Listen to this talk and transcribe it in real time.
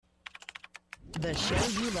The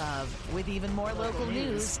show you love, with even more local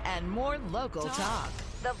news and more local talk.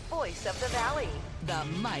 The voice of the Valley. The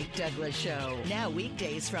Mike Douglas Show. Now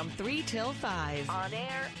weekdays from 3 till 5. On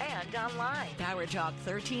air and online. Power Talk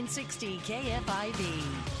 1360 KFIV.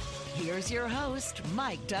 Here's your host,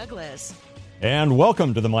 Mike Douglas. And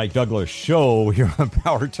welcome to the Mike Douglas Show here on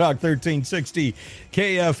Power Talk 1360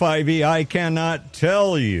 KFIV. I cannot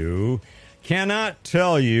tell you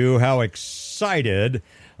how excited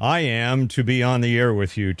I am to be on the air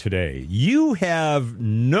with you today. You have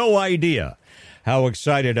no idea how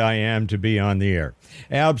excited I am to be on the air.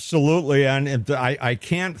 Absolutely. And I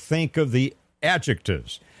can't think of the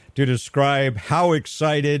adjectives to describe how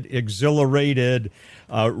excited, exhilarated,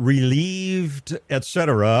 relieved,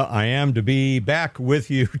 etc. I am to be back with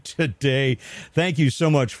you today. Thank you so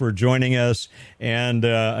much for joining us. And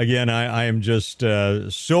again, I am just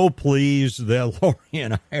so pleased that Lori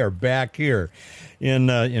and I are back here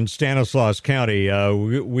in Stanislaus County.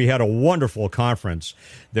 We had a wonderful conference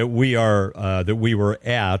that we were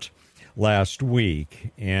at last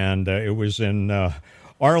week, and it was in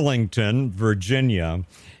Arlington, Virginia.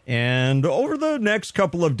 And over the next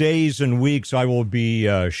couple of days and weeks, I will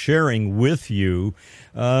be sharing with you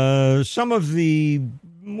some of the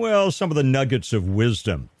nuggets of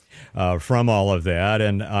wisdom from all of that.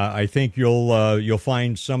 And I think you'll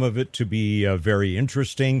find some of it to be very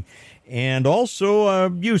interesting and also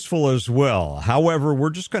useful as well. However, we're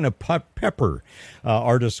just going to pepper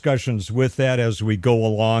our discussions with that as we go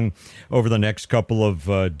along over the next couple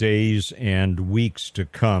of days and weeks to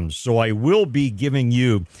come. So I will be giving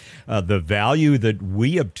you the value that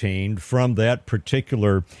we obtained from that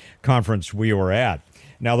particular conference we were at.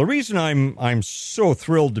 Now, the reason I'm so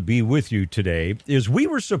thrilled to be with you today is we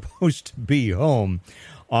were supposed to be home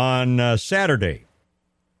on Saturday.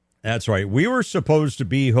 That's right. We were supposed to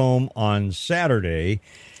be home on Saturday,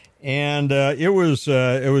 and it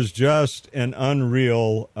was just an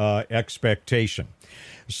unreal expectation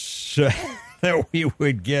so, that we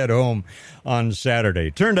would get home on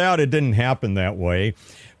Saturday. Turned out it didn't happen that way.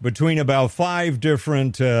 Between about 5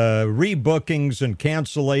 different rebookings and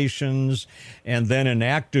cancellations, and then an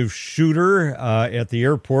active shooter at the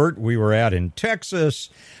airport we were at in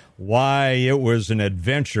Texas, it was an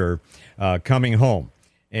adventure coming home.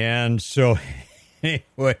 And so,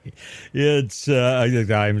 anyway,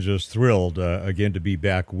 I'm just thrilled, again, to be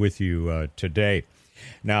back with you today.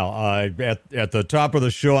 Now, at the top of the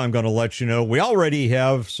show, I'm going to let you know we already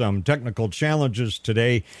have some technical challenges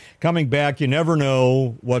today. Coming back, you never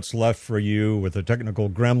know what's left for you with the technical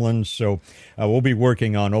gremlins, so we'll be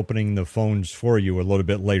working on opening the phones for you a little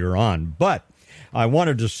bit later on. But I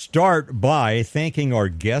wanted to start by thanking our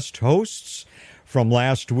guest hosts from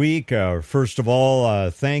last week. First of all,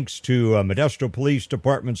 thanks to Modesto Police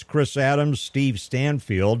Department's Chris Adams, Steve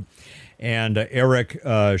Stanfield, and Eric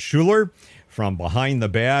Schuler from Behind the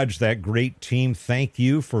Badge, that great team. Thank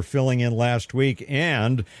you for filling in last week.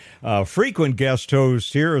 And frequent guest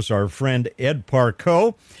host here is our friend Ed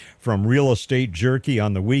Parco from Real Estate Jerky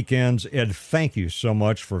on the weekends. Ed, thank you so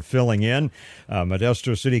much for filling in.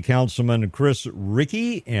 Modesto City Councilman Chris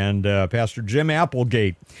Rickey and Pastor Jim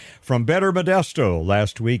Applegate from Better Modesto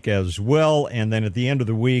last week as well. And then at the end of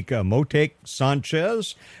the week, Motek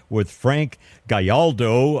Sanchez with Frank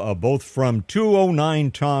Gallardo, both from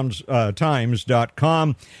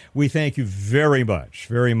 209times.com. We thank you very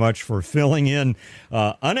much for filling in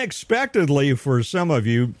unexpectedly for some of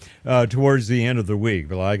you towards the end of the week.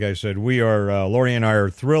 But like I said, Lori and I are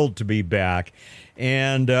thrilled to be back.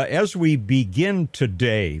 And as we begin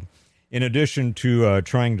today, in addition to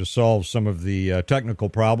trying to solve some of the technical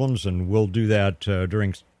problems, and we'll do that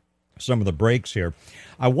during some of the breaks here,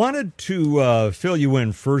 I wanted to fill you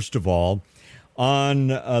in, first of all, on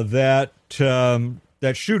that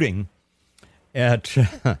shooting at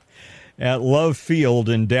Love Field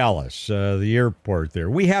in Dallas, the airport there.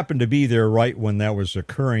 We happened to be there right when that was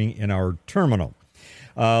occurring in our terminal.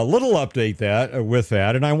 Little update with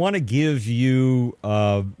that, and I want to give you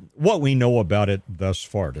what we know about it thus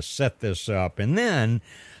far to set this up. And then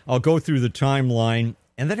I'll go through the timeline,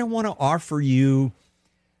 and then I want to offer you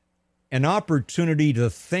an opportunity to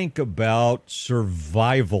think about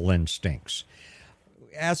survival instincts.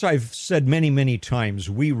 As I've said many times,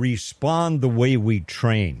 we respond the way we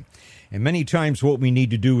train. And many times what we need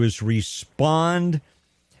to do is respond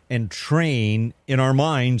and train in our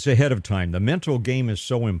minds ahead of time. The mental game is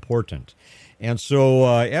so important. And so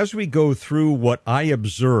as we go through what I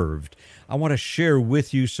observed, I want to share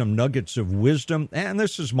with you some nuggets of wisdom, and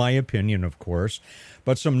this is my opinion, of course,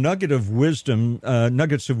 but some nuggets of wisdom,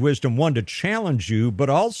 one, to challenge you, but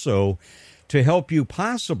also to help you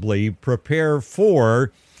possibly prepare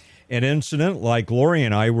for an incident like Lori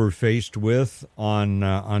and I were faced with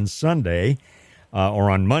on Sunday or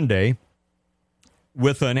on Monday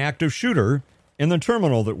with an active shooter in the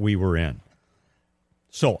terminal that we were in.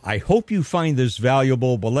 So I hope you find this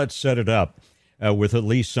valuable, but let's set it up with at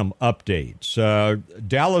least some updates.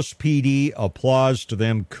 Dallas PD, applause to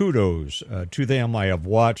them, kudos to them. I have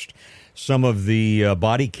watched some of the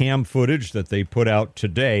body cam footage that they put out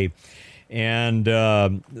today. And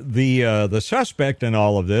the suspect in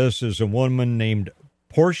all of this is a woman named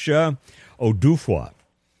Portia Odufwa.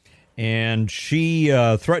 And she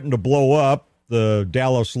threatened to blow up the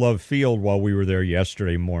Dallas Love Field while we were there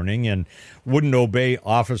yesterday morning and wouldn't obey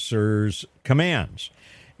officers' commands.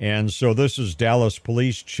 And so this is Dallas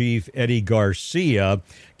Police Chief Eddie Garcia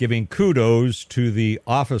giving kudos to the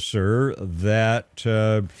officer that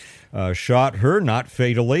shot her, not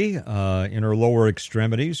fatally, in her lower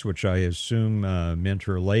extremities, which I assume meant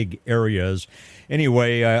her leg areas.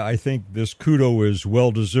 Anyway, I think this kudo is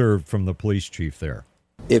well-deserved from the police chief there.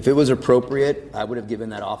 If it was appropriate, I would have given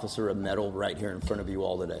that officer a medal right here in front of you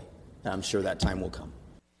all today. I'm sure that time will come.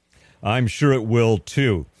 I'm sure it will,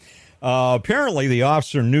 too. Apparently, the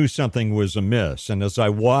officer knew something was amiss, and as I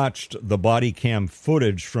watched the body cam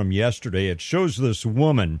footage from yesterday, it shows this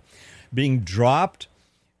woman being dropped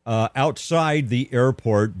outside the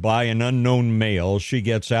airport by an unknown male. She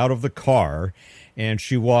gets out of the car, and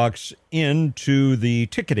she walks into the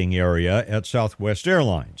ticketing area at Southwest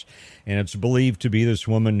Airlines. And it's believed to be this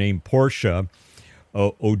woman named Portia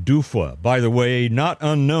Odufwa. By the way, not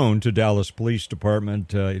unknown to Dallas Police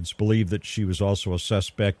Department. It's believed that she was also a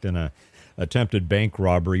suspect in a attempted bank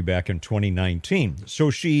robbery back in 2019. So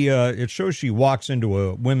it shows she walks into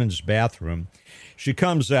a women's bathroom. She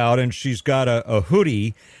comes out and she's got a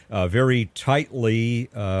hoodie very tightly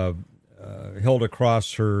held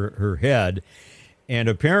across her head, and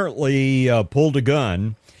apparently pulled a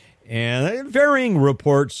gun. And varying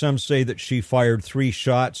reports, some say that she fired 3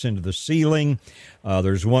 shots into the ceiling.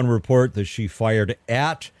 There's one report that she fired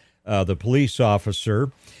at the police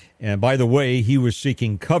officer. And by the way, he was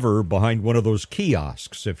seeking cover behind one of those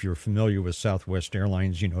kiosks. If you're familiar with Southwest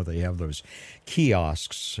Airlines, you know they have those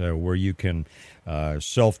kiosks where you can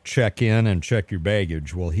self-check in and check your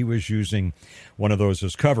baggage. Well, he was using one of those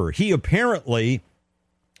as cover. He apparently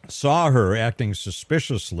saw her acting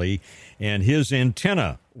suspiciously, and his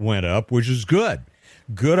antenna went up, which is good.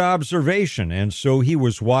 Good observation. And so he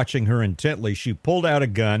was watching her intently. She pulled out a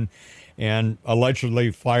gun and allegedly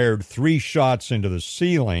fired 3 shots into the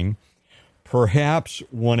ceiling, perhaps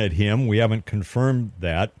one at him. We haven't confirmed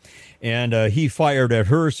that. And he fired at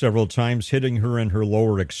her several times, hitting her in her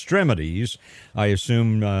lower extremities, I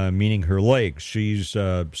assume meaning her legs. She's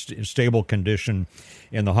in stable condition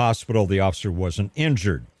in the hospital. The officer wasn't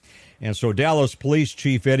injured. And so Dallas Police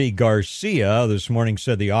Chief Eddie Garcia this morning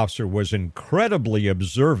said the officer was incredibly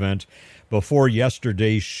observant before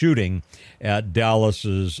yesterday's shooting at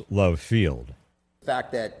Dallas's Love Field. The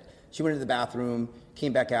fact that she went into the bathroom,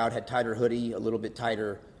 came back out, had tied her hoodie a little bit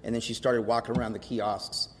tighter, and then she started walking around the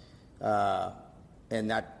kiosks, and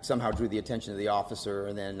that somehow drew the attention of the officer.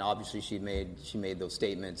 And then obviously she made those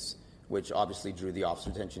statements, which obviously drew the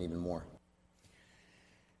officer's attention even more.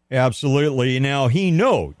 Absolutely. Now, he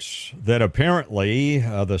notes that apparently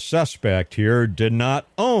the suspect here did not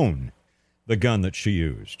own the gun that she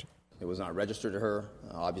used. It was not registered to her.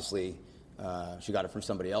 Obviously, she got it from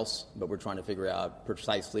somebody else, but we're trying to figure out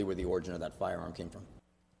precisely where the origin of that firearm came from.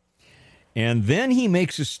 And then he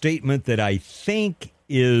makes a statement that I think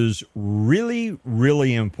is really,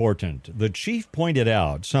 really important. The chief pointed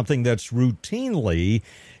out something that's routinely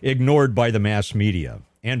ignored by the mass media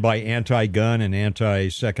and by anti-gun and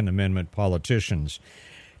anti-Second Amendment politicians.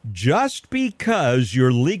 Just because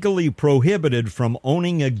you're legally prohibited from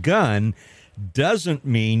owning a gun doesn't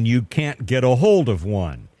mean you can't get a hold of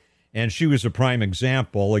one. And she was a prime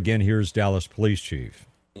example. Again, here's Dallas Police Chief.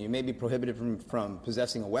 You may be prohibited from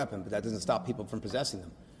possessing a weapon, but that doesn't stop people from possessing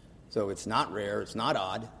them. So it's not rare, it's not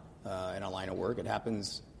odd in a line of work. It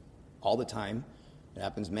happens all the time. It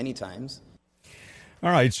happens many times. All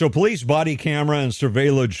right, so police body camera and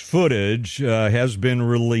surveillance footage has been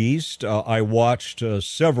released. I watched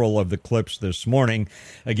several of the clips this morning.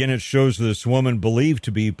 Again, it shows this woman believed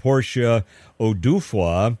to be Portia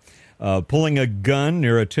Odufwa pulling a gun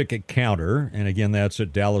near a ticket counter. And again, that's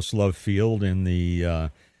at Dallas Love Field in the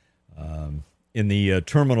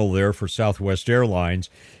terminal there for Southwest Airlines.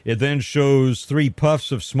 It then shows 3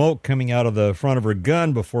 puffs of smoke coming out of the front of her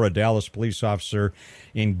gun before a Dallas police officer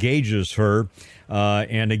engages her.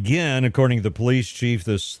 And again, according to the police chief,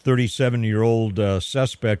 this 37-year-old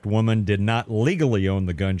suspect woman did not legally own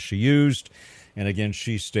the gun she used. And again,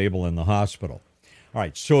 she's stable in the hospital. All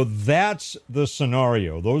right, so that's the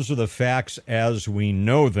scenario. Those are the facts as we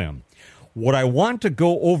know them. What I want to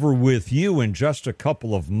go over with you in just a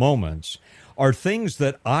couple of moments are things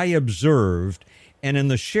that I observed, and in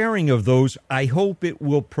the sharing of those, I hope it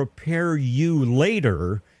will prepare you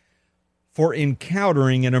later for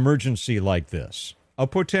encountering an emergency like this, a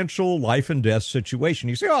potential life and death situation.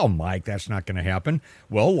 You say, oh, Mike, that's not going to happen.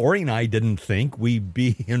 Well, Lori and I didn't think we'd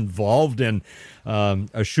be involved in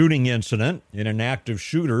a shooting incident in an active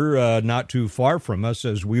shooter not too far from us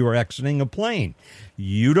as we were exiting a plane.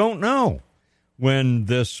 You don't know when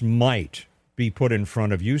this might be put in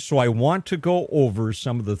front of you. So I want to go over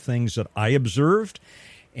some of the things that I observed,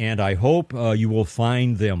 and I hope you will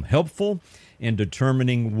find them helpful in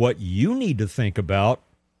determining what you need to think about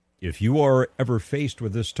if you are ever faced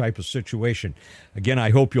with this type of situation. Again,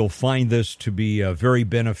 I hope you'll find this to be very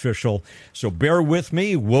beneficial. So bear with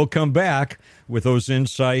me. We'll come back with those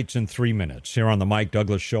insights in 3 minutes here on the Mike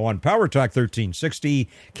Douglas Show on Power Talk 1360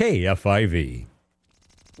 KFIV.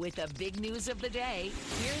 With the big news of the day,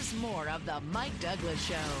 here's more of the Mike Douglas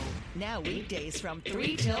Show. Now weekdays from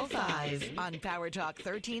 3 till 5 on Power Talk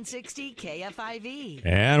 1360 KFIV.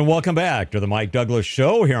 And welcome back to the Mike Douglas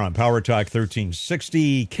Show here on Power Talk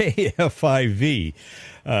 1360 KFIV.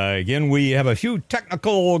 Again, we have a few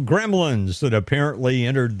technical gremlins that apparently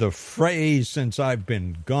entered the fray since I've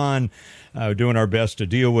been gone, doing our best to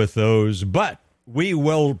deal with those. But we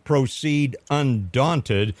will proceed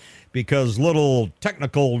undaunted, because little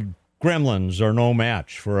technical gremlins are no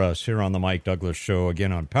match for us here on the Mike Douglas Show,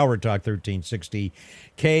 again on Power Talk 1360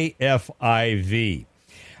 KFIV.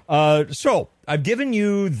 So I've given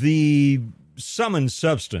you the sum and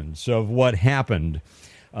substance of what happened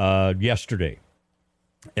yesterday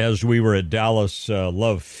as we were at Dallas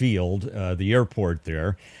Love Field, the airport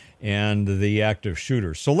there, and the active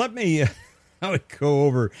shooter. So let me go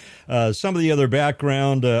over some of the other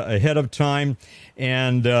background ahead of time,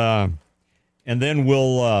 and then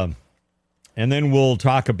we'll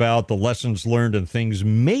talk about the lessons learned and things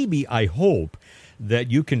maybe, I hope,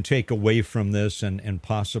 that you can take away from this and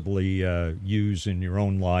possibly use in your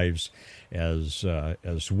own lives as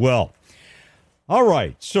well. All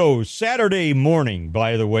right, so Saturday morning,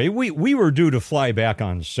 by the way, we were due to fly back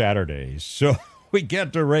on Saturday, so we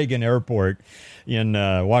get to Reagan Airport in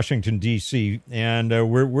Washington, D.C., and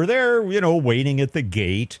we're there, waiting at the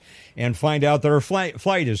gate, and find out that our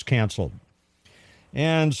flight is canceled.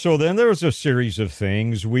 And so then there was a series of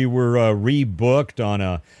things. We were rebooked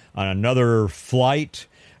on another flight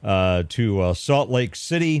to Salt Lake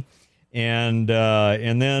City, and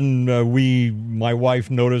then my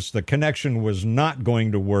wife noticed the connection was not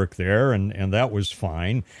going to work there, and that was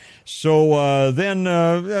fine. So then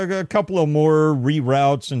a couple of more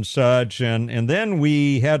reroutes and such, and then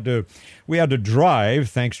we had to drive,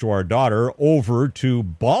 thanks to our daughter, over to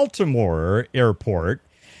Baltimore Airport.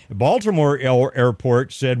 Baltimore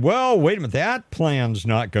Airport said, well, wait a minute, that plan's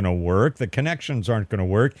not going to work. The connections aren't going to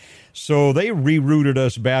work. So they rerouted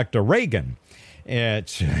us back to Reagan.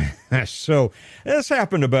 So this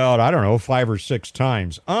happened about, 5 or 6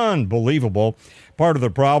 times. Unbelievable. Part of the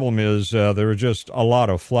problem is there were just a lot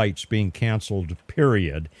of flights being canceled,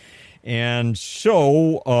 period. And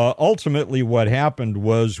so ultimately what happened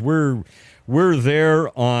was we're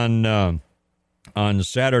there on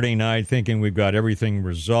Saturday night thinking we've got everything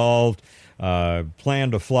resolved,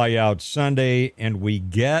 plan to fly out Sunday, and we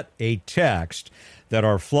get a text that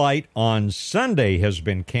our flight on Sunday has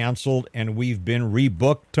been canceled and we've been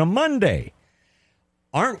rebooked to Monday.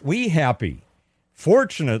 Aren't we happy?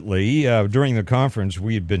 Fortunately, during the conference,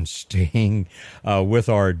 we had been staying with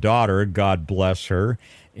our daughter, God bless her,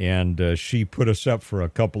 and she put us up for a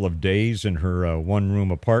couple of days in her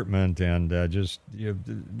one-room apartment, and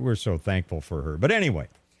we're so thankful for her. But anyway,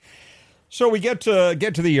 so we get to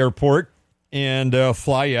the airport and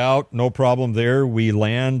fly out, no problem there. We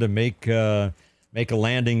land and make a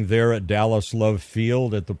landing there at Dallas Love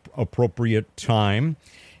Field at the appropriate time.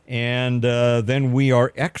 And then we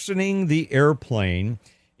are exiting the airplane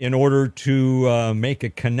in order to make a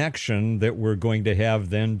connection that we're going to have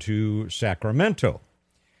then to Sacramento.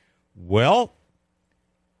 Well,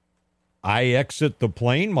 I exit the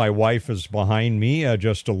plane. My wife is behind me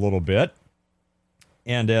just a little bit.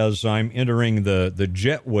 And as I'm entering the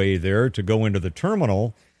jetway there to go into the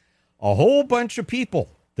terminal, a whole bunch of people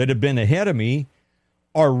that have been ahead of me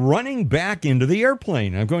are running back into the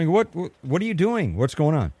airplane. I'm going, what are you doing? What's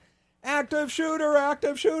going on? Active shooter,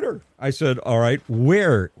 active shooter. I said, all right,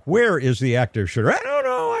 where is the active shooter? I don't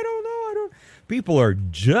know. People are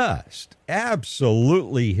just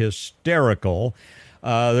absolutely hysterical.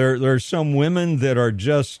 There's some women that are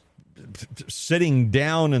just sitting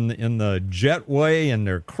down in the jetway, and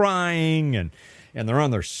they're crying, and they're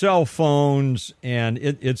on their cell phones, and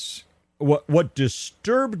it's what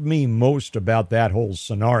disturbed me most about that whole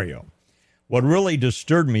scenario. What really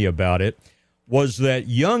disturbed me about it was that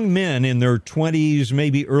young men in their 20s,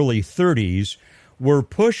 maybe early 30s, were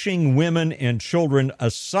pushing women and children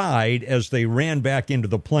aside as they ran back into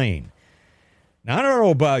the plane. Now, I don't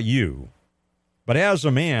know about you, but as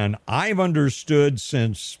a man, I've understood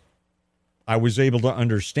since I was able to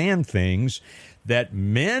understand things that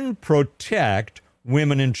men protect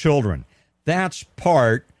women and children. That's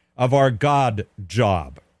part of our God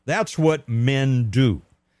job. That's what men do.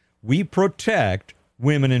 We protect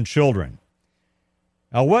women and children.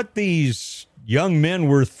 Now, what these young men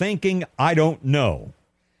were thinking, I don't know.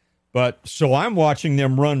 But so I'm watching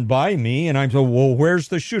them run by me, and I'm saying, well, where's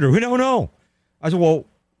the shooter? We don't know. I said, well,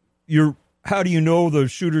 how do you know the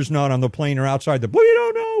shooter's not on the plane or outside we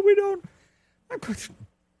don't know. We don't.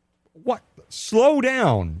 What? Slow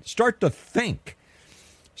down. Start to think.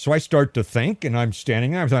 So I start to think, and I'm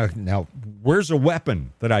standing there. I'm like, now, where's a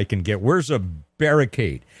weapon that I can get? Where's a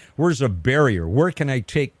barricade? Where's a barrier? Where can I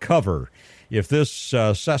take cover? If this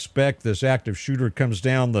suspect, this active shooter, comes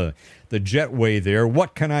down the jetway there,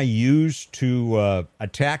 what can I use to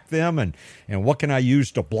attack them, and what can I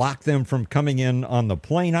use to block them from coming in on the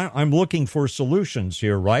plane? I'm looking for solutions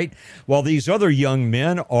here, right? While these other young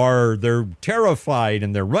men they're terrified,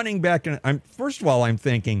 and they're running back. And first of all, I'm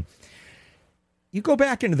thinking, you go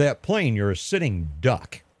back into that plane, you're a sitting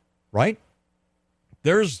duck, right?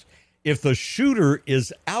 If the shooter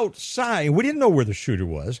is outside, we didn't know where the shooter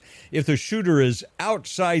was. If the shooter is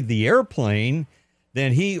outside the airplane,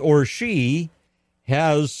 then he or she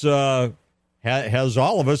has all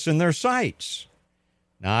of us in their sights.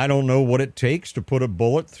 Now, I don't know what it takes to put a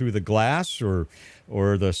bullet through the glass or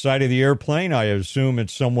the side of the airplane. I assume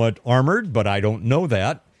it's somewhat armored, but I don't know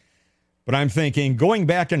that. But I'm thinking, going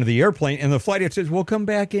back into the airplane, and the flight attendant says, well, come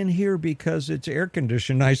back in here because it's air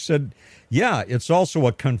conditioned. I said, yeah, it's also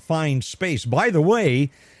a confined space. By the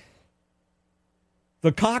way,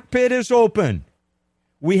 the cockpit is open.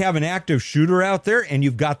 We have an active shooter out there, and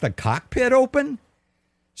you've got the cockpit open?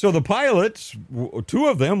 So the pilots, two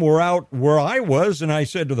of them were out where I was, and I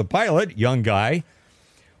said to the pilot, young guy,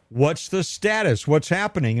 what's the status? What's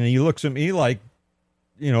happening? And he looks at me like,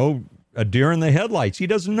 a deer in the headlights. He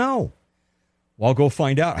doesn't know. Well, I'll go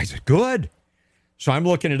find out. I said, good. So I'm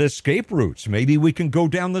looking at escape routes. Maybe we can go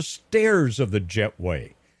down the stairs of the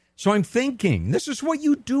jetway. So I'm thinking, this is what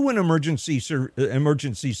you do in emergency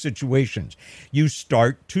situations. You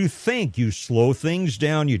start to think. You slow things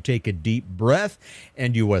down. You take a deep breath,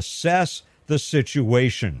 and you assess the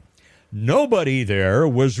situation. Nobody there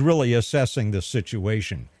was really assessing the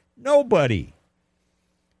situation. Nobody.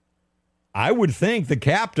 I would think the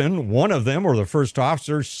captain, one of them, or the first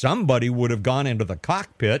officer, somebody would have gone into the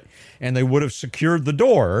cockpit, and they would have secured the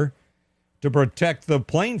door to protect the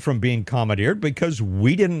plane from being commandeered, because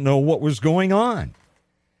we didn't know what was going on.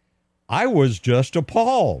 I was just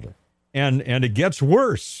appalled. And it gets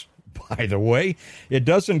worse, by the way. It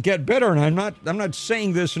doesn't get better, and I'm not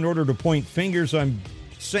saying this in order to point fingers. I'm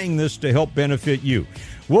saying this to help benefit you.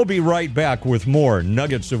 We'll be right back with more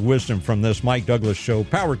nuggets of wisdom from this Mike Douglas Show,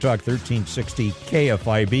 Power Talk 1360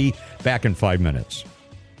 KFIV. Back in 5 minutes.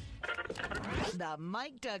 The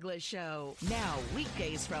Mike Douglas Show, now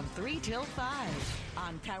weekdays from 3 till 5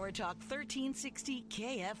 on Power Talk 1360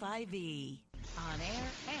 KFIV. On air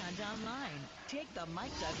and online. Take the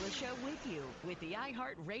Mike Douglas Show with you with the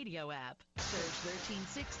iHeartRadio app. Search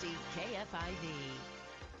 1360 KFIV.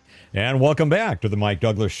 And welcome back to the Mike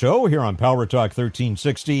Douglas Show here on Power Talk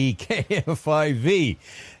 1360 KFIV.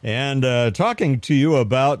 And talking to you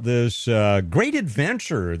about this great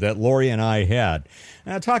adventure that Lori and I had.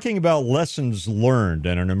 Talking about lessons learned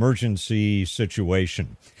in an emergency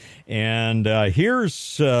situation. And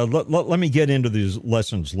here's, let me get into these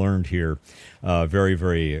lessons learned here very,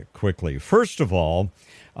 very quickly. First of all,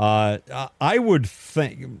 I would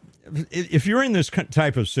think, if you're in this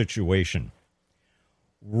type of situation,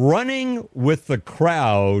 running with the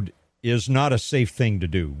crowd is not a safe thing to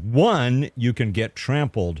do. One, you can get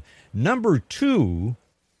trampled. Number two,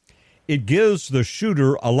 it gives the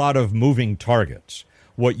shooter a lot of moving targets.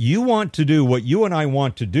 What you want to do, what you and I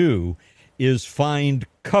want to do, is find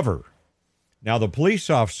cover. Now, the police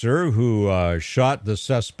officer who shot the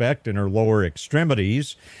suspect in her lower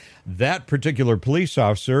extremities, that particular police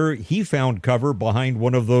officer, he found cover behind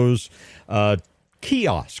one of those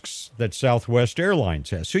kiosks that Southwest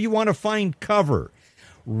Airlines has. So you want to find cover.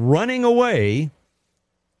 Running away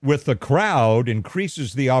with the crowd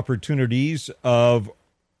increases the opportunities of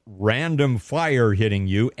random fire hitting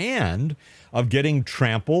you and of getting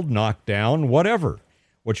trampled, knocked down, whatever.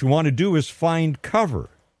 What you want to do is find cover.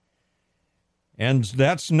 And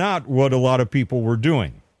that's not what a lot of people were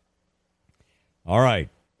doing. All right.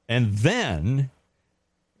 And then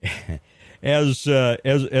as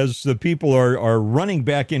the people are running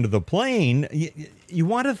back into the plane, you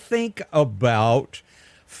want to think about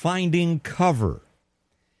finding cover.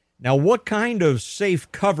 Now, what kind of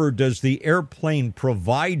safe cover does the airplane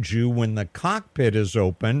provide you when the cockpit is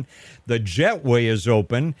open, the jetway is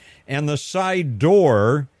open, and the side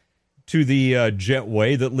door to the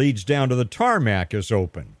jetway that leads down to the tarmac is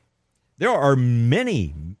open? There are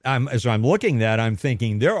many, as I'm looking at, I'm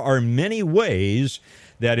thinking there are many ways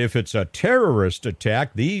that if it's a terrorist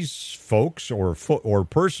attack, these folks or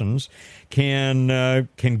persons can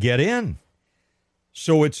get in.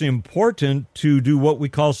 So it's important to do what we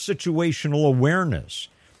call situational awareness.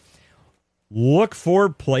 Look for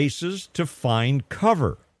places to find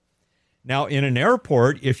cover. Now, in an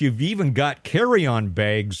airport, if you've even got carry-on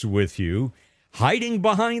bags with you, hiding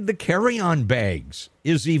behind the carry-on bags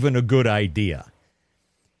is even a good idea.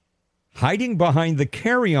 Hiding behind the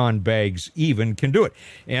carry-on bags even can do it.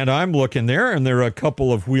 And I'm looking there, and there are a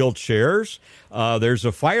couple of wheelchairs. There's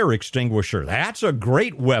a fire extinguisher. That's a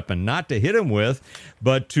great weapon, not to hit him with,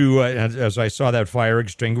 but to, as I saw that fire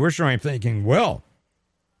extinguisher, I'm thinking, well,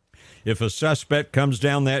 if a suspect comes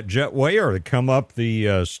down that jetway or come up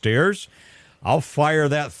the stairs, I'll fire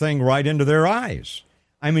that thing right into their eyes.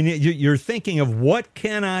 I mean, you're thinking of what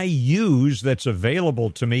can I use that's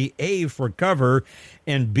available to me, A, for cover,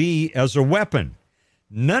 and B, as a weapon.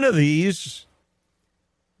 None of these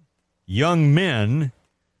young men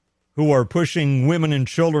who are pushing women and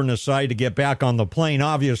children aside to get back on the plane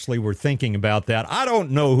obviously were thinking about that. I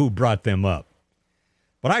don't know who brought them up,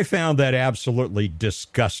 but I found that absolutely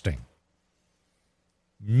disgusting.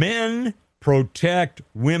 Men protect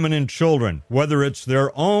women and children, whether it's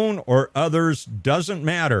their own or others, doesn't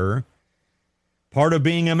matter. Part of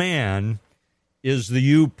being a man is that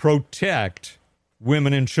you protect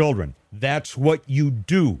women and children. That's what you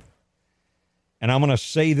do. And I'm going to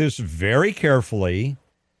say this very carefully,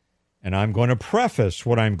 and I'm going to preface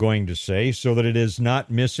what I'm going to say so that it is not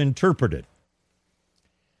misinterpreted.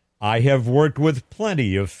 I have worked with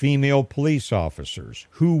plenty of female police officers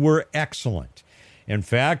who were excellent. In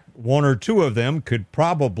fact, one or two of them could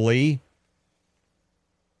probably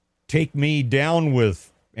take me down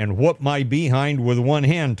with and whoop my behind with one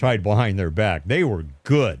hand tied behind their back. They were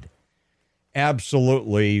good.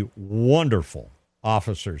 Absolutely wonderful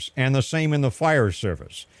officers. And the same in the fire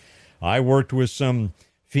service. I worked with some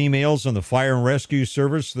females in the fire and rescue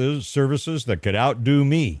services that could outdo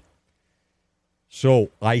me. So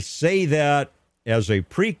I say that as a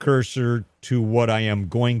precursor to what I am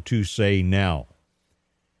going to say now.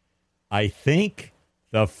 I think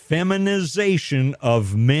the feminization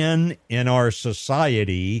of men in our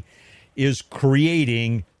society is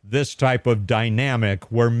creating this type of dynamic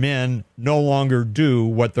where men no longer do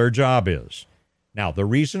what their job is. Now, the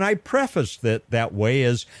reason I prefaced it that way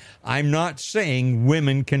is I'm not saying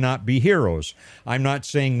women cannot be heroes. I'm not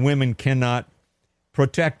saying women cannot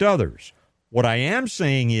protect others. What I am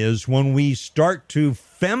saying is when we start to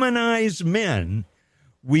feminize men,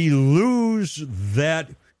 we lose that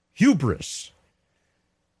hubris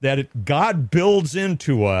that God builds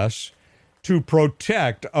into us to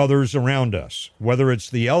protect others around us, whether it's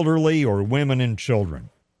the elderly or women and children.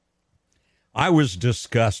 I was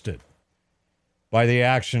disgusted by the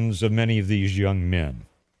actions of many of these young men.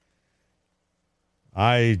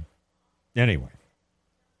 Anyway.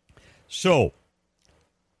 So,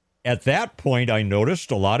 at that point, I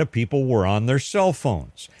noticed a lot of people were on their cell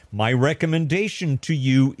phones. My recommendation to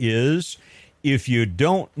you is, if you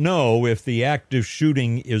don't know if the active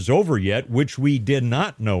shooting is over yet, which we did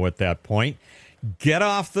not know at that point, get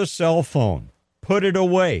off the cell phone. Put it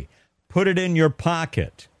away. Put it in your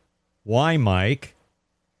pocket. Why, Mike?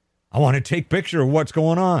 I want to take a picture of what's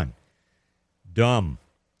going on. Dumb.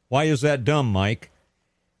 Why is that dumb, Mike?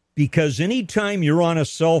 Because anytime you're on a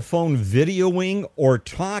cell phone videoing or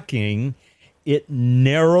talking, it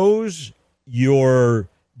narrows your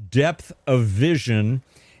depth of vision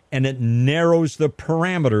and it narrows the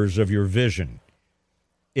parameters of your vision.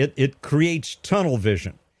 It creates tunnel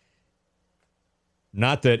vision.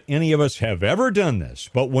 Not that any of us have ever done this,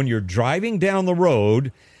 but when you're driving down the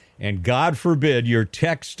road and God forbid you're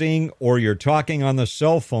texting or you're talking on the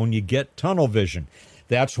cell phone, you get tunnel vision.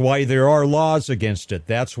 That's why there are laws against it.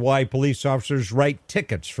 That's why police officers write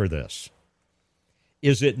tickets for this.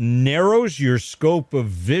 Is it narrows your scope of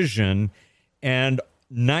vision and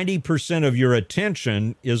 90% of your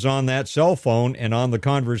attention is on that cell phone and on the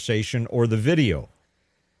conversation or the video.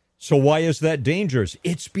 So why is that dangerous?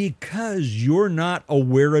 It's because you're not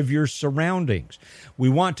aware of your surroundings. We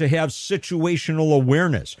want to have situational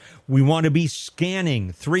awareness. We want to be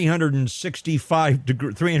scanning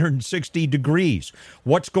 360 degrees.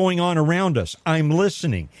 What's going on around us? I'm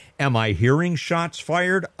listening. Am I hearing shots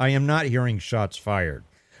fired? I am not hearing shots fired,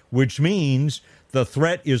 which means the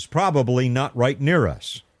threat is probably not right near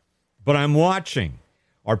us. But I'm watching.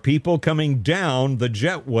 Are people coming down the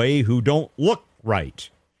jetway who don't look right?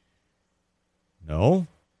 No.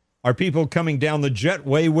 Are people coming down the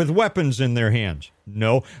jetway with weapons in their hands?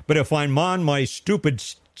 No. But if I'm on my stupid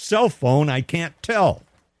cell phone, I can't tell.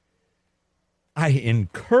 I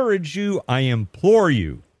encourage you, I implore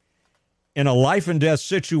you, in a life and death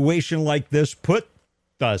situation like this, put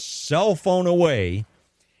the cell phone away,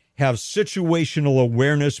 have situational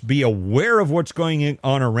awareness, be aware of what's going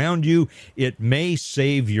on around you. It may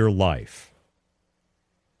save your life.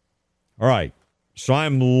 All right. So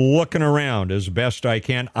I'm looking around as best I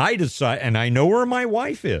can. I decide, and I know where my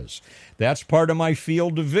wife is. That's part of my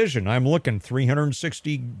field of vision. I'm looking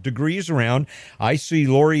 360 degrees around. I see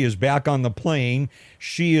Lori is back on the plane.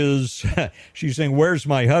 She's saying, "Where's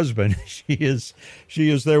my husband?" She is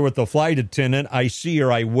there with the flight attendant. I see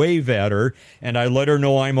her. I wave at her, and I let her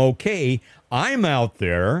know I'm okay. I'm out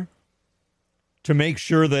there to make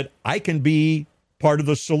sure that I can be part of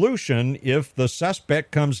the solution if the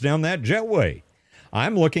suspect comes down that jetway.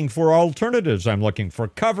 I'm looking for alternatives. I'm looking for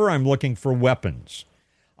cover. I'm looking for weapons.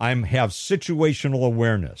 I have situational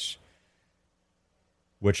awareness,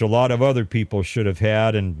 which a lot of other people should have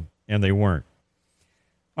had, and they weren't.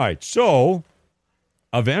 All right, so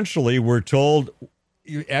eventually we're told,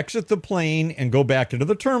 you exit the plane and go back into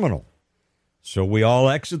the terminal. So we all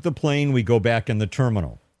exit the plane. We go back in the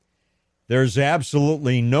terminal. There's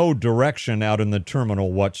absolutely no direction out in the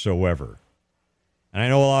terminal whatsoever.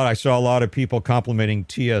 And I saw a lot of people complimenting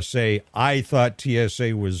TSA. I thought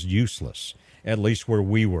TSA was useless, at least where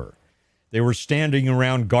we were. They were standing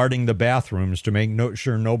around guarding the bathrooms to make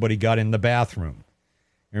sure nobody got in the bathroom.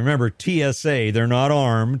 And remember, TSA, they're not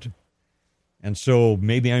armed. And so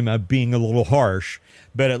maybe I'm being a little harsh,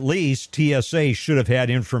 but at least TSA should have had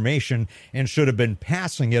information and should have been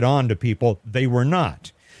passing it on to people. They were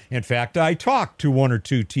not. In fact, I talked to one or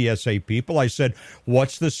two TSA people. I said,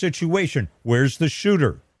 "What's the situation? Where's the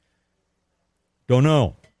shooter?" Don't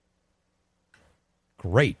know.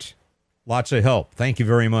 Great. Lots of help. Thank you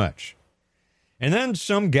very much. And then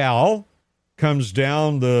some gal comes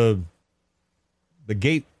down the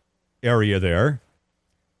gate area there.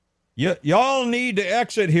 Y'all need to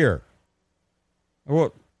exit here.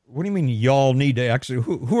 What do you mean y'all need to exit?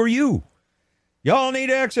 Who are you? Y'all need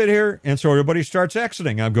to exit here. And so everybody starts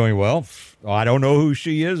exiting. I'm going, well, I don't know who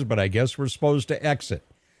she is, but I guess we're supposed to exit.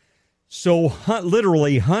 So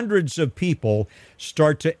literally hundreds of people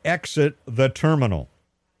start to exit the terminal.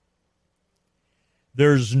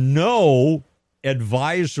 There's no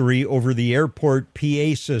advisory over the airport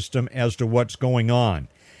PA system as to what's going on.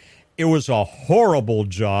 It was a horrible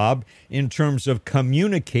job in terms of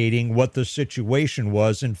communicating what the situation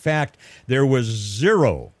was. In fact, there was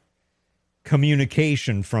zero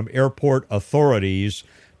communication from airport authorities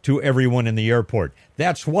to everyone in the airport.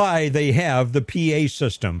 That's why they have the PA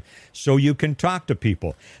system, so you can talk to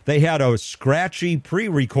people. They had a scratchy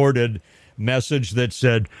pre-recorded message that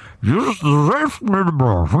said,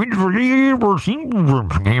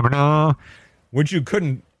 which you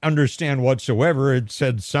couldn't understand whatsoever. It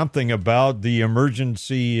said something about the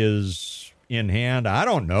emergency is in hand. I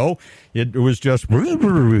don't know. It was just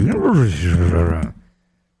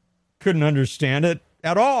couldn't understand it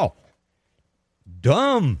at all.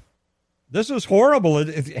 Dumb. This is horrible.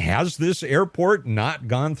 Has this airport not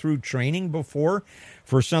gone through training before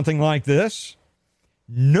for something like this?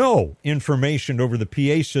 No information over the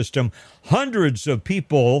PA system. Hundreds of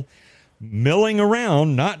people milling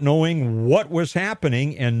around, not knowing what was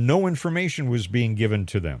happening, and no information was being given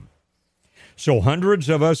to them. So hundreds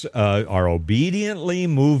of us are obediently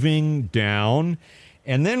moving down,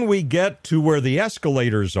 and then we get to where the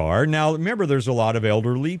escalators are. Now, remember, there's a lot of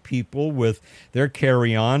elderly people with their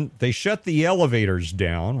carry-on. They shut the elevators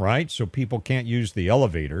down, right? So people can't use the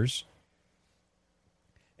elevators.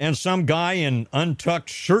 And some guy in untucked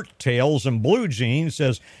shirt tails and blue jeans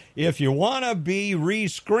says, if you want to be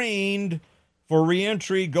rescreened for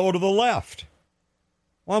reentry, go to the left.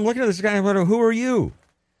 Well, I'm looking at this guy, who are you?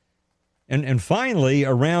 And finally,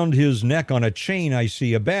 around his neck on a chain, I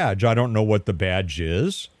see a badge. I don't know what the badge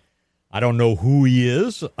is. I don't know who he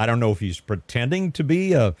is. I don't know if he's pretending to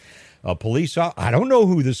be a police officer. I don't know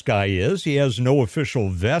who this guy is. He has no official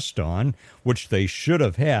vest on, which they should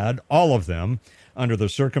have had, all of them, under the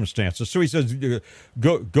circumstances. So he says,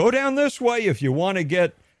 go down this way if you want to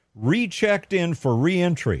get rechecked in for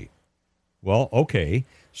reentry. Well, okay.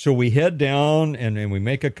 So we head down and we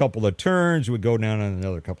make a couple of turns. We go down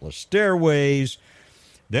another couple of stairways.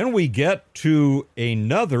 Then we get to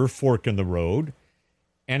another fork in the road,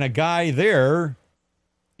 and a guy there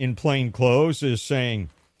in plain clothes is saying,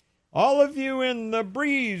 all of you in the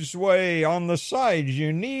breezeway on the sides,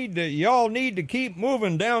 y'all need to keep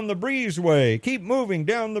moving down the breezeway. Keep moving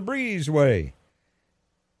down the breezeway.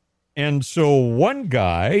 And so one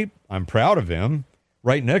guy, I'm proud of him,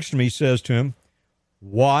 right next to me says to him,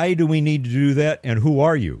 why do we need to do that, and who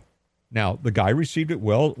are you? Now, the guy received it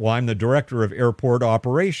well. Well, I'm the director of airport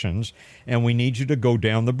operations, and we need you to go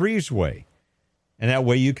down the breezeway. And that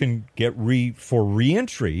way you can get for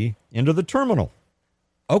reentry into the terminal.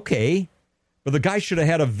 Okay, but the guy should have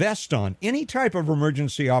had a vest on. Any type of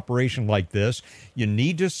emergency operation like this, you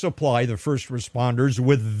need to supply the first responders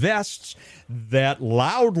with vests that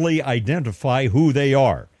loudly identify who they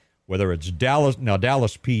are. Whether it's Dallas, now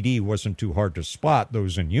Dallas PD wasn't too hard to spot,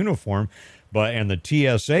 those in uniform, and the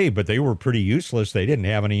TSA, but they were pretty useless. They didn't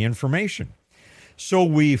have any information. So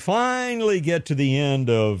we finally get to the end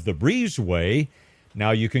of the breezeway.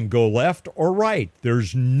 Now you can go left or right.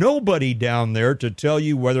 There's nobody down there to tell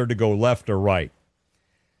you whether to go left or right.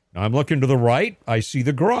 Now I'm looking to the right. I see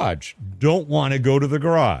the garage. Don't want to go to the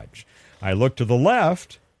garage. I look to the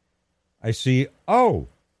left. I see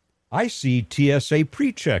TSA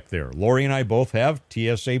PreCheck there. Lori and I both have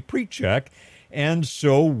TSA PreCheck, and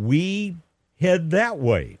so we head that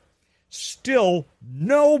way. Still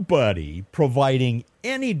nobody providing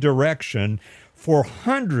any direction for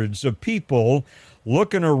hundreds of people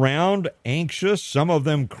looking around, anxious, some of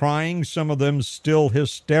them crying, some of them still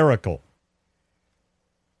hysterical.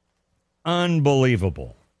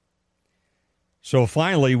 Unbelievable. So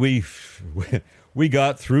finally, we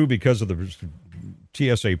got through because of the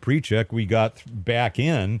TSA PreCheck. We got back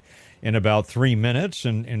in about 3 minutes,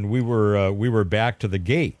 and we were back to the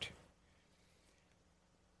gate.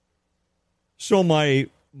 So my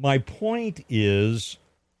point is,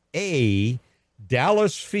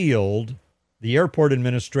 Dallas Field, the airport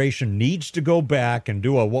administration needs to go back and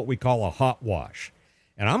do what we call a hot wash.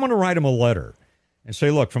 And I'm going to write them a letter and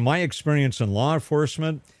say, look, from my experience in law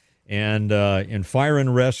enforcement and in fire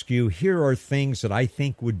and rescue, here are things that I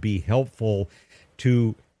think would be helpful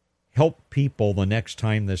to help people the next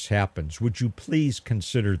time this happens. Would you please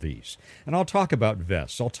consider these? And I'll talk about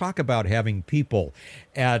vests. I'll talk about having people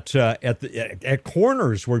at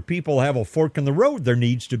corners where people have a fork in the road. There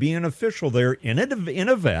needs to be an official there in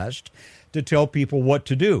a vest to tell people what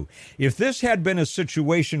to do. If this had been a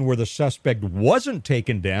situation where the suspect wasn't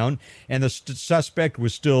taken down and the suspect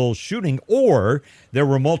was still shooting, or there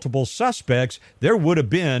were multiple suspects, there would have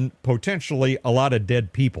been potentially a lot of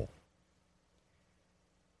dead people.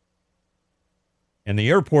 And the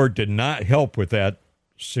airport did not help with that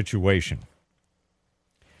situation.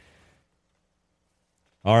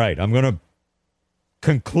 All right, I'm going to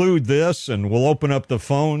conclude this, and we'll open up the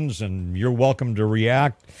phones, and you're welcome to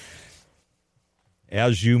react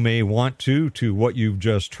as you may want to what you've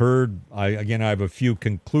just heard. I have a few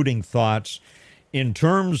concluding thoughts in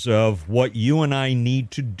terms of what you and I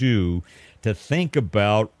need to do to think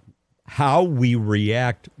about how we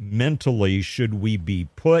react mentally should we be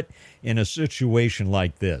put in a situation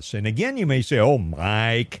like this. And again, you may say, oh,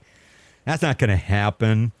 Mike, that's not going to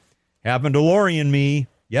happen. Happened to Lori and me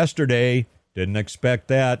yesterday. Didn't expect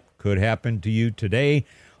that. Could happen to you today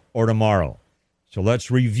or tomorrow. So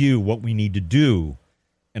let's review what we need to do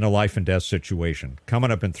in a life and death situation.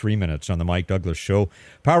 Coming up in 3 minutes on the Mike Douglas Show,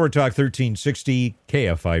 Power Talk 1360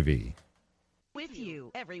 KFIV. With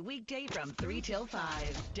you every weekday from 3 till 5.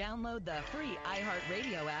 Download the free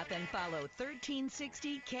iHeartRadio app and follow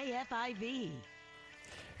 1360 KFIV.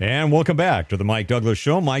 And welcome back to the Mike Douglas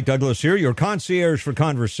Show. Mike Douglas here, your concierge for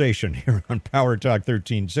conversation here on Power Talk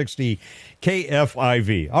 1360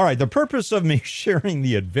 KFIV. All right, the purpose of me sharing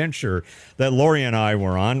the adventure that Lori and I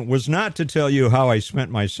were on was not to tell you how I spent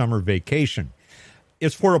my summer vacation.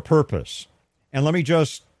 It's for a purpose. And let me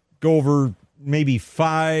just go over maybe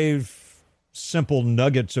 5 simple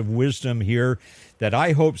nuggets of wisdom here that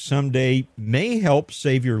I hope someday may help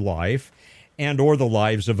save your life and or the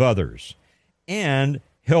lives of others, and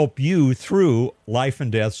help you through life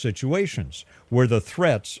and death situations where the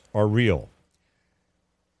threats are real.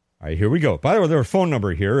 All right, here we go. By the way, there's a phone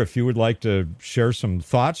number here if you would like to share some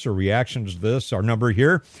thoughts or reactions to this. Our number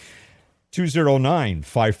here,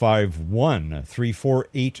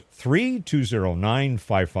 209-551-3483,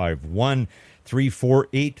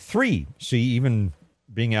 209-551-3483. See, even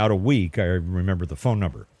being out a week, I remember the phone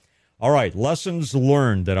number. All right, lessons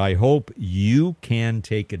learned that I hope you can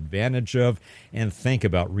take advantage of and think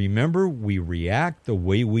about. Remember, we react the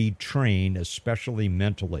way we train, especially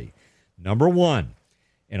mentally. Number one,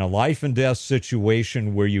 in a life and death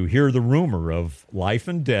situation where you hear the rumor of life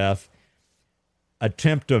and death,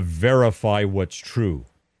 attempt to verify what's true.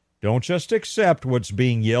 Don't just accept what's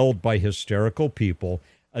being yelled by hysterical people.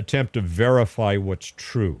 Attempt to verify what's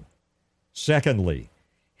true. Secondly,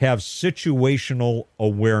 have situational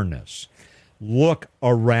awareness. Look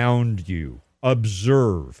around you.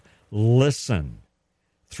 Observe. Listen.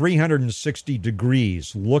 360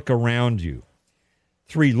 degrees. Look around you.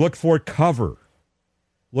 3, look for cover.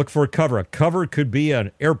 Look for cover. A cover could be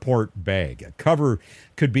an airport bag. A cover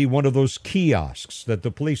could be one of those kiosks that the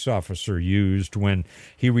police officer used when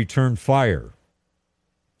he returned fire.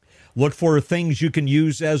 Look for things you can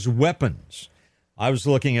use as weapons. I was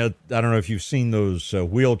looking at, I don't know if you've seen those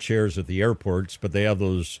wheelchairs at the airports, but they have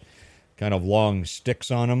those kind of long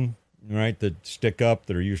sticks on them, right, that stick up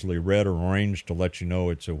that are usually red or orange to let you know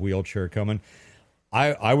it's a wheelchair coming.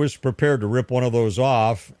 I was prepared to rip one of those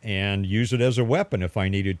off and use it as a weapon if I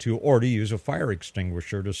needed to, or to use a fire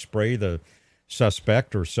extinguisher to spray the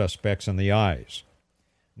suspect or suspects in the eyes.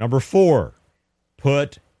 Number 4,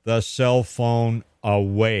 put the cell phone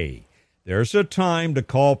away. There's a time to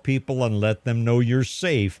call people and let them know you're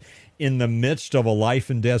safe. In the midst of a life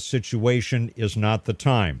and death situation is not the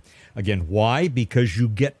time. Again, why? Because you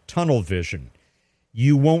get tunnel vision.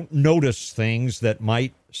 You won't notice things that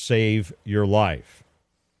might save your life.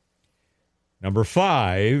 Number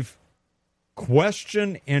 5,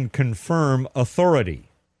 question and confirm authority.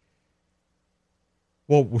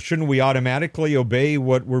 Well, shouldn't we automatically obey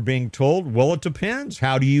what we're being told? Well, it depends.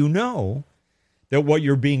 How do you know that what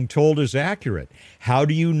you're being told is accurate? How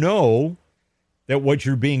do you know that what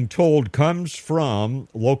you're being told comes from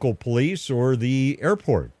local police or the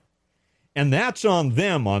airport? And that's on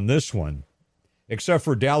them on this one, except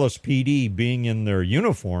for Dallas PD being in their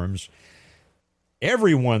uniforms.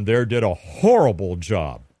 Everyone there did a horrible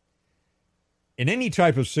job. In any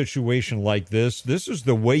type of situation like this is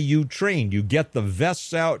the way you train. You get the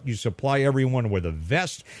vests out. You supply everyone with a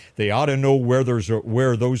vest. They ought to know where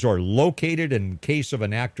those are located in case of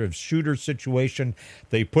an active shooter situation.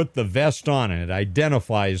 They put the vest on and it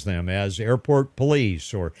identifies them as airport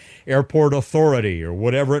police or airport authority or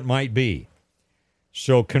whatever it might be.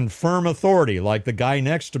 So confirm authority, like the guy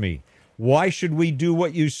next to me. Why should we do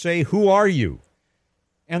what you say? Who are you?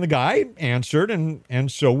 And the guy answered,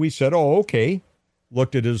 and so we said, oh, okay.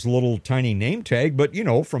 Looked at his little tiny name tag, but,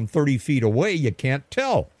 from 30 feet away, you can't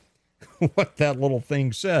tell what that little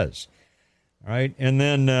thing says. All right, and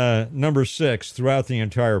then number 6, throughout the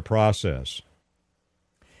entire process,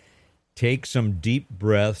 take some deep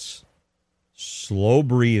breaths, slow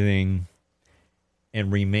breathing,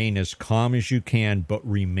 and remain as calm as you can, but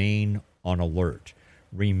remain on alert.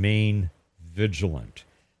 Remain vigilant.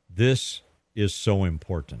 This is so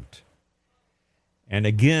important. And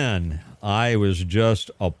again, I was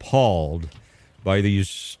just appalled by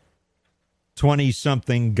these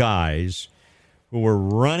 20-something guys who were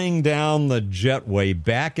running down the jetway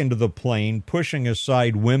back into the plane, pushing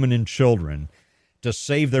aside women and children to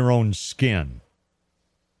save their own skin.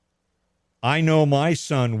 I know my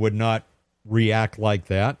son would not react like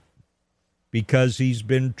that because he's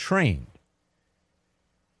been trained.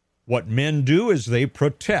 What men do is they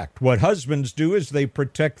protect. What husbands do is they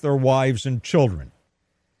protect their wives and children.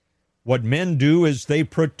 What men do is they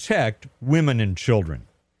protect women and children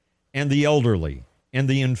and the elderly and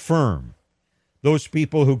the infirm. Those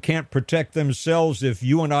people who can't protect themselves. If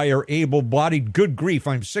you and I are able-bodied, good grief,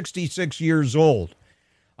 I'm 66 years old.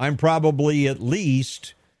 I'm probably at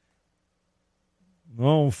least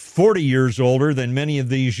 40 years older than many of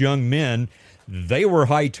these young men. They were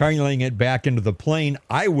hightailing it back into the plane.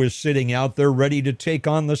 I was sitting out there ready to take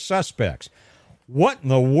on the suspects. What in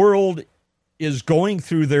the world is going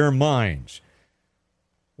through their minds?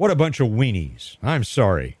 What a bunch of weenies. I'm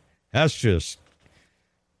sorry. That's just,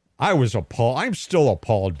 I was appalled. I'm still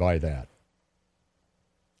appalled by that.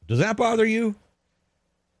 Does that bother you?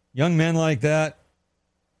 Young men like that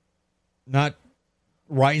not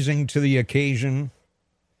rising to the occasion?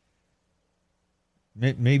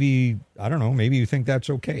 Maybe, I don't know, maybe you think that's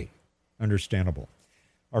okay. Understandable.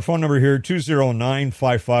 Our phone number here,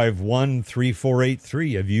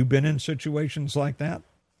 209-551-3483. Have you been in situations like that?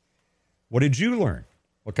 What did you learn?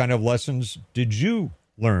 What kind of lessons did you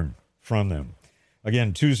learn from them?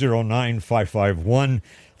 Again,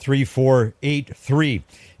 209-551-3483.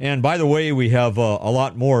 And by the way, we have a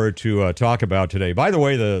lot more to talk about today. By the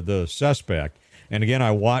way, the suspect, and again,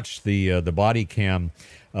 I watched the body cam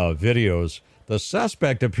videos. The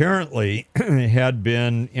suspect apparently had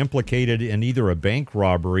been implicated in either a bank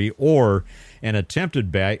robbery or an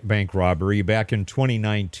attempted bank robbery back in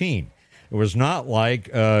 2019. It was not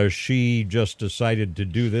like she just decided to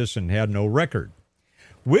do this and had no record.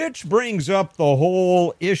 Which brings up the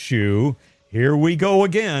whole issue. Here we go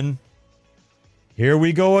again. Here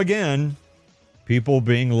we go again. People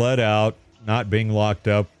being let out, not being locked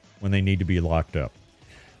up when they need to be locked up.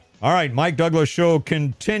 All right, Mike Douglas Show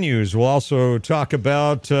continues. We'll also talk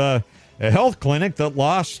about a health clinic that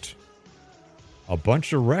lost a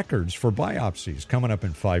bunch of records for biopsies coming up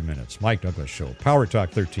in 5 minutes. Mike Douglas Show, Power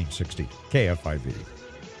Talk 1360, KFIV.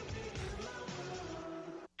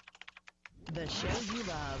 The show you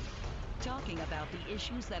love, talking about the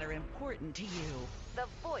issues that are important to you. The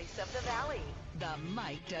voice of the Valley. The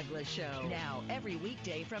Mike Douglas Show. Now, every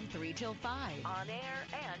weekday from 3 till 5. On air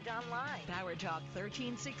and online. Power Talk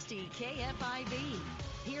 1360 KFIV.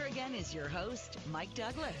 Here again is your host, Mike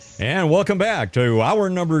Douglas. And welcome back to hour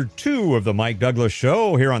number 2 of the Mike Douglas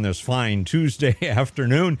Show here on this fine Tuesday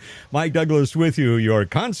afternoon. Mike Douglas with you, your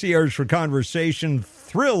concierge for conversation.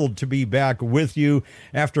 Thrilled to be back with you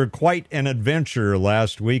after quite an adventure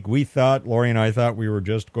last week. Lori and I thought we were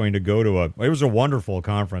just going to go to it was a wonderful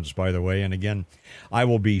conference, by the way. And again, I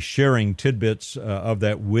will be sharing tidbits of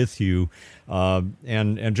that with you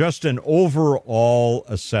and just an overall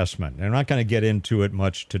assessment. I'm not going to get into it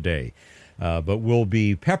much today, but we'll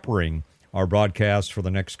be peppering our broadcast for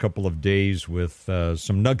the next couple of days with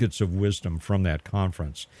some nuggets of wisdom from that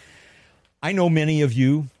conference. I know many of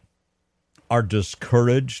you are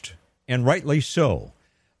discouraged, and rightly so,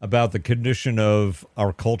 about the condition of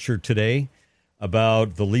our culture today,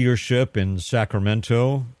 about the leadership in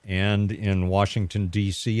Sacramento and in Washington,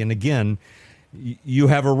 D.C. And again, you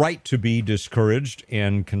have a right to be discouraged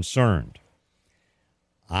and concerned.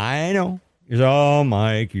 I know. Oh,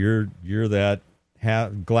 Mike, you're that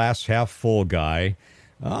glass half full guy.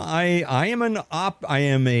 I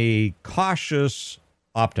am a cautious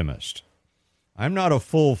optimist. I'm not a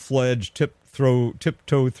full-fledged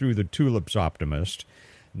tiptoe through the tulips optimist.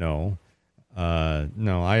 No, I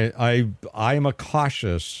am a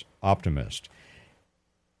cautious optimist.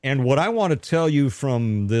 And what I want to tell you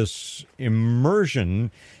from this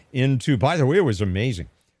immersion into, by the way, it was amazing.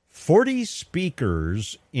 40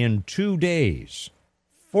 speakers in 2 days.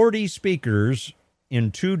 40 speakers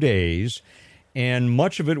in 2 days, and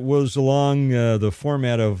much of it was along the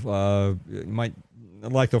format of the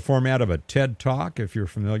format of a TED Talk, if you're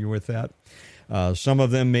familiar with that. Some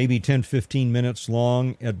of them maybe 10, 15 minutes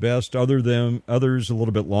long at best. Others a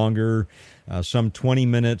little bit longer. Some 20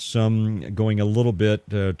 minutes, some going a little bit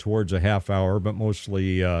towards a half hour, but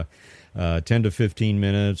mostly 10 to 15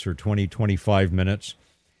 minutes or 20, 25 minutes.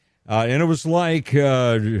 And it was like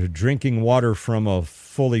drinking water from a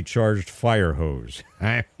fully charged fire hose.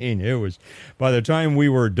 I mean, it was, by the time we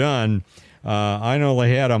were done, I not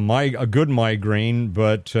only had a good migraine,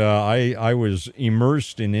 but I was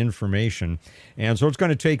immersed in information. And so it's going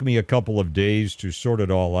to take me a couple of days to sort it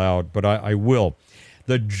all out, but I will.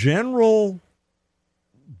 The general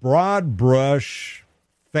broad brush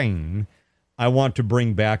thing I want to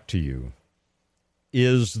bring back to you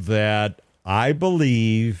is that I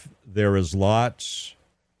believe there is lots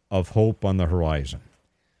of hope on the horizon.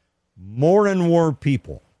 More and more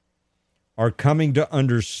people are coming to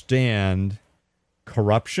understand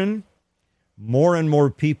corruption. More and more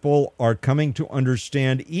people are coming to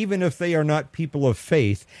understand, even if they are not people of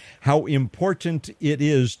faith, how important it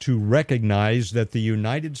is to recognize that the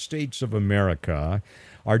United States of America,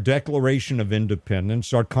 our Declaration of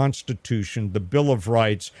Independence, our Constitution, the Bill of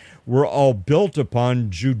Rights, were all built upon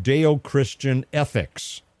Judeo-Christian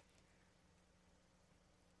ethics.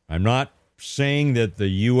 I'm not saying that the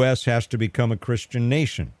U.S. has to become a Christian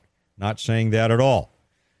nation. Not saying that at all.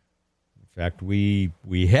 In fact, we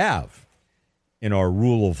have in our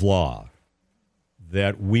rule of law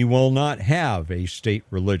that we will not have a state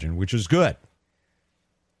religion, which is good.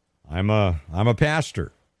 I'm a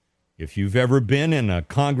pastor. If you've ever been in a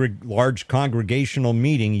large congregational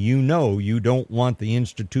meeting, you know you don't want the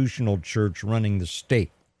institutional church running the state.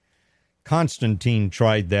 Constantine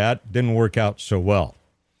tried that, didn't work out so well.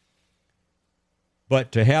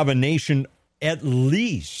 But to have a nation at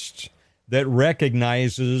least that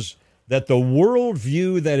recognizes that the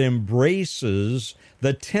worldview that embraces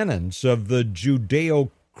the tenets of the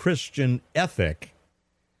Judeo-Christian ethic,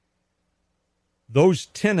 those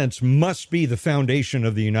tenets must be the foundation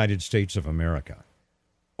of the United States of America.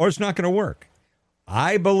 or it's not going to work.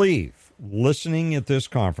 I believe, listening at this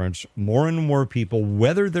conference, more and more people,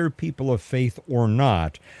 whether they're people of faith or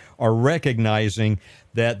not, are recognizing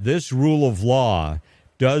that this rule of law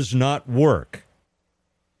does not work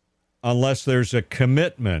unless there's a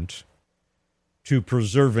commitment to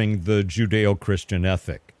preserving the Judeo-Christian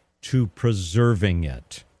ethic, to preserving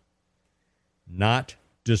it, not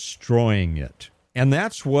destroying it. And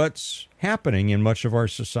that's what's happening in much of our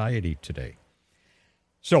society today.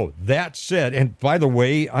 So that said, and by the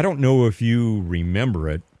way, I don't know if you remember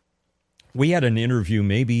it, we had an interview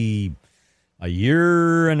maybe a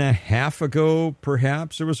year and a half ago,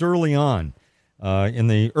 perhaps. It was early on, in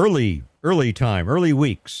the early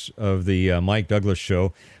weeks of the Mike Douglas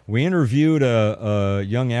Show. We interviewed a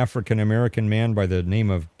young African-American man by the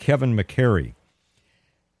name of Kevin McGary,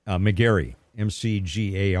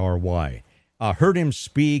 M-C-G-A-R-Y. Heard him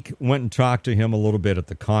speak, went and talked to him a little bit at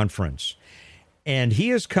the conference. And he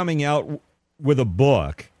is coming out with a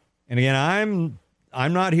book. And again,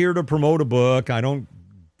 I'm not here to promote a book. I don't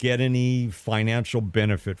get any financial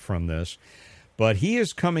benefit from this. But he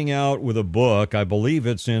is coming out with a book, I believe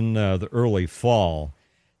it's in the early fall,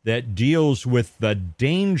 that deals with the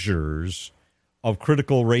dangers of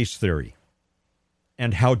critical race theory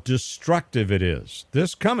and how destructive it is.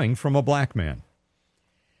 This coming from a black man.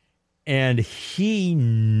 And he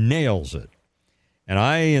nails it. And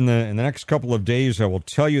in the next couple of days, I will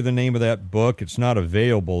tell you the name of that book. It's not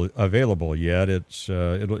available yet.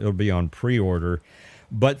 It'll be on pre-order.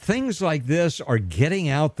 But things like this are getting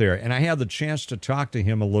out there, and I had the chance to talk to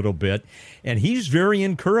him a little bit, and he's very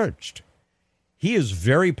encouraged. He is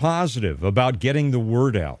very positive about getting the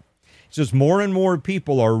word out. He says more and more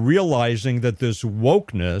people are realizing that this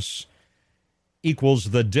wokeness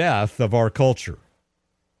equals the death of our culture.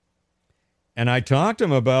 And I talked to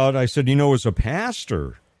him I said, as a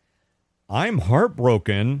pastor, I'm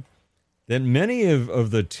heartbroken that many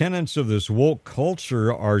of the tenets of this woke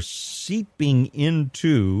culture are seeping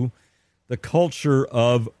into the culture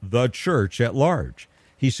of the church at large.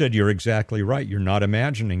 He said, you're exactly right. You're not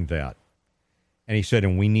imagining that. And he said,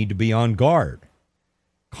 and we need to be on guard.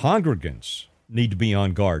 Congregants need to be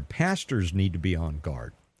on guard. Pastors need to be on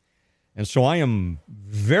guard. And so I am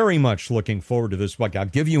very much looking forward to this book. I'll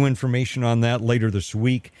give you information on that later this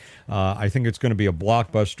week. I think it's going to be a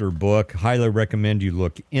blockbuster book. Highly recommend you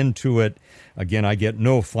look into it. Again, I get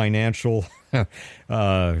no financial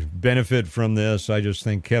benefit from this. I just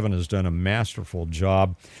think Kevin has done a masterful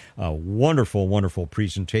job. Wonderful, wonderful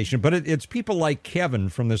presentation. But it's people like Kevin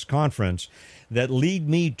from this conference that lead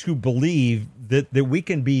me to believe that we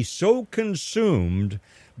can be so consumed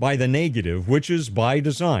by the negative, which is by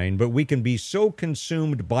design, but we can be so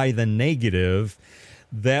consumed by the negative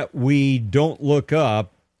that we don't look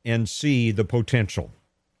up and see the potential.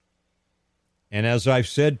 And as I've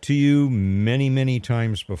said to you many, many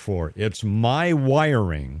times before, it's my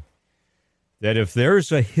wiring that if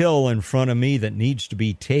there's a hill in front of me that needs to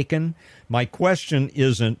be taken, my question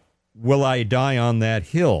isn't, will I die on that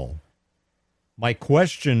hill? My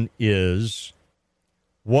question is,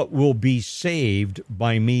 what will be saved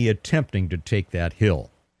by me attempting to take that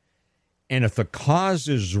hill? And if the cause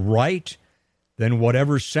is right, then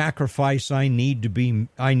whatever sacrifice I need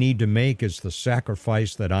to make is the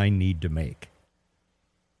sacrifice that I need to make.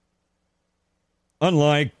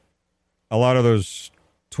 Unlike a lot of those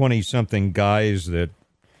 20-something guys that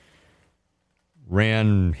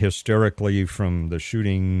ran hysterically from the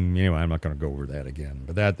shooting. Anyway, I'm not going to go over that again,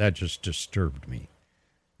 but that just disturbed me.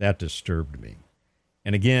 That disturbed me.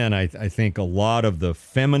 And again, I think a lot of the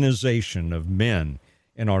feminization of men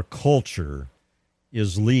in our culture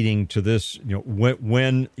is leading to this.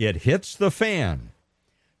 When it hits the fan,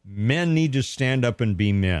 men need to stand up and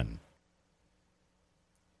be men.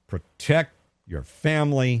 Protect your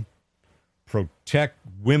family. Protect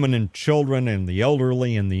women and children and the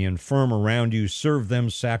elderly and the infirm around you. Serve them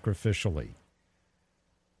sacrificially.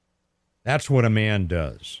 That's what a man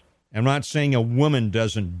does. I'm not saying a woman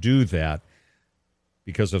doesn't do that,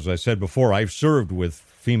 because, as I said before, I've served with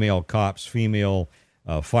female cops, female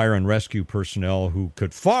fire and rescue personnel who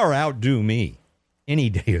could far outdo me any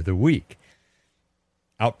day of the week,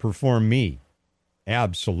 outperform me,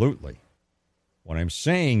 absolutely. What I'm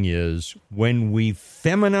saying is, when we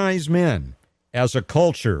feminize men as a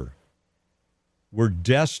culture, we're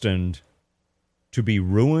destined to be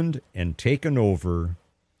ruined and taken over,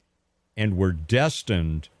 and we're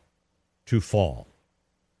destined to fall.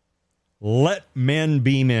 Let men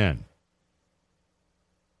be men.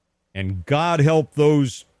 And God help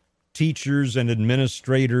those teachers and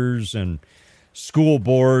administrators and school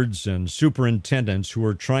boards and superintendents who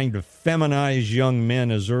are trying to feminize young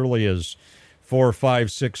men as early as 4, 5,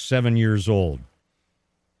 6, 7 years old.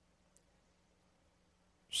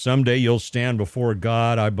 Someday you'll stand before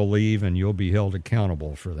God, I believe, and you'll be held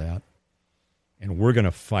accountable for that. And we're going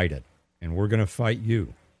to fight it. And we're going to fight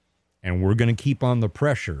you. And we're going to keep on the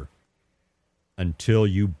pressure until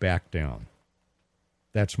you back down.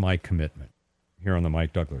 That's my commitment here on the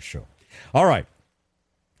Mike Douglas Show. All right.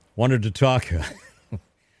 Wanted to talk.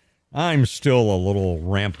 I'm still a little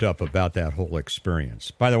ramped up about that whole experience.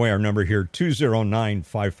 By the way, our number here,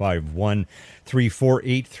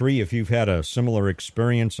 209-551-3483. If you've had a similar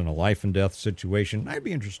experience in a life and death situation, I'd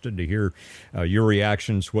be interested to hear your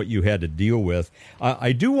reactions, what you had to deal with.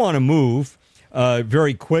 I do want to move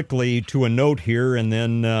very quickly to a note here, and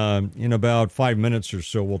then in about 5 minutes or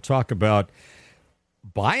so, we'll talk about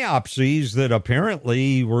biopsies that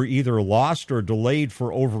apparently were either lost or delayed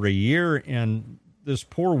for over a year, and this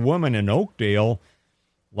poor woman in Oakdale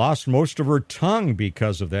lost most of her tongue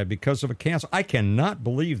because of that, because of a cancer. I cannot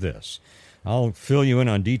believe this. I'll fill you in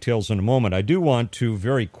on details in a moment. I do want to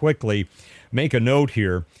very quickly make a note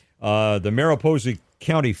here. The Mariposa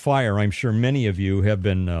County fire, I'm sure many of you have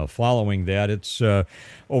been following that. It's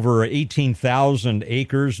over 18,000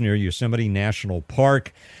 acres near Yosemite National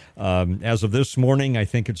Park. As of this morning, I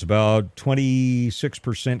think it's about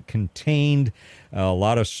 26% contained. A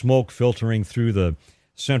lot of smoke filtering through the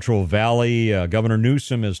Central Valley. Governor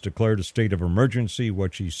Newsom has declared a state of emergency,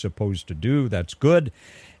 what she's supposed to do. That's good.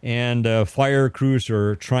 And fire crews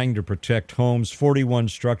are trying to protect homes. 41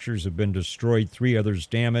 structures have been destroyed, 3 others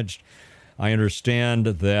damaged. I understand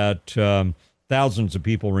that thousands of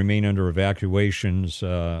people remain under evacuations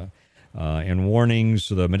and warnings.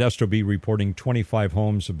 The Modesto Bee reporting 25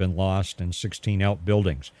 homes have been lost and 16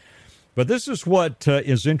 outbuildings. But this is what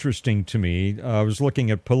is interesting to me. I was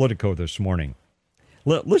looking at Politico this morning.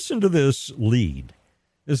 Listen to this lead.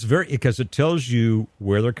 This is because it tells you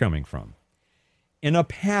where they're coming from. In a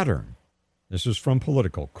pattern, this is from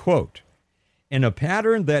Politico, quote, in a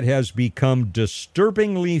pattern that has become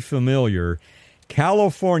disturbingly familiar,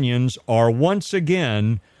 Californians are once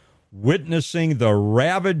again witnessing the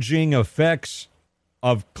ravaging effects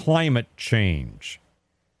of climate change.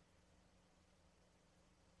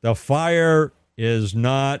 The fire is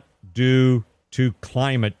not due to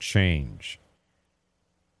climate change.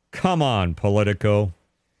 Come on, Politico.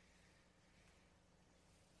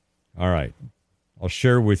 All right. I'll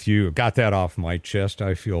share with you. Got that off my chest.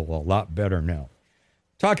 I feel a lot better now.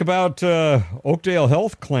 Talk about Oakdale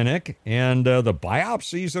Health Clinic and the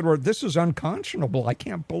biopsies that were. This is unconscionable. I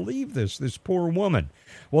can't believe this poor woman.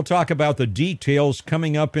 We'll talk about the details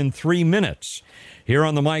coming up in 3 minutes here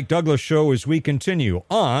on the Mike Douglas Show as we continue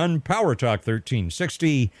on Power Talk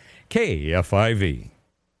 1360 KFIV.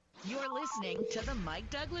 You're listening to the Mike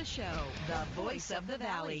Douglas Show, the voice of the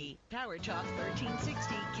Valley. Power Talk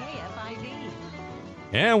 1360 KFIV.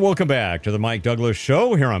 And welcome back to the Mike Douglas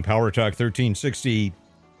Show here on Power Talk 1360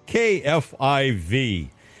 KFIV.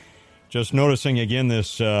 Just noticing again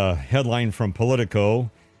this headline from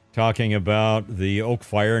Politico talking about the Oak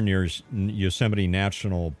Fire near Yosemite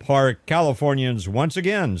National Park. Californians once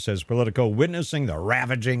again, says Politico, witnessing the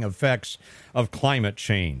ravaging effects of climate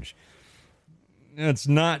change. It's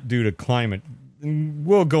not due to climate.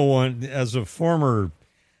 We'll go on. As a former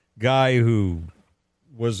guy who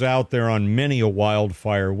was out there on many a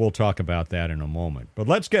wildfire, we'll talk about that in a moment. But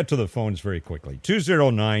let's get to the phones very quickly.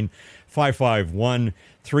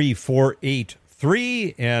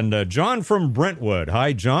 209-551-3483. And John from Brentwood.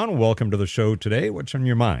 Hi, John. Welcome to the show today. What's on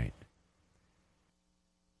your mind?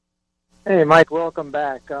 Hey, Mike. Welcome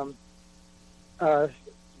back.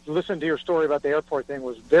 Listen to your story about the airport thing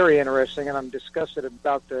was very interesting, and I'm disgusted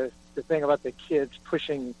about the thing about the kids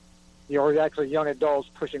pushing, or actually young adults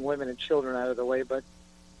pushing women and children out of the way, but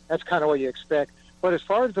that's kind of what you expect. But as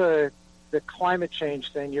far as the climate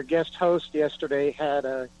change thing, your guest host yesterday had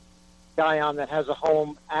a guy on that has a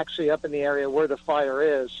home actually up in the area where the fire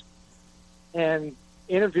is, and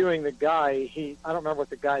interviewing the guy, I don't remember what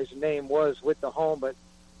the guy's name was with the home, but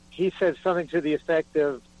he said something to the effect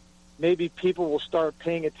of, maybe people will start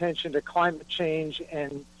paying attention to climate change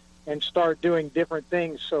and start doing different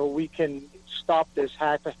things so we can stop this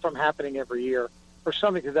from happening every year, or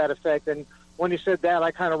something to that effect. And when he said that, I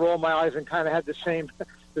kind of rolled my eyes and kind of had the same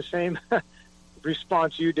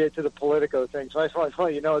response you did to the Politico thing. So I thought I'd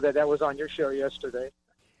let you know that was on your show yesterday.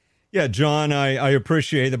 Yeah, John, I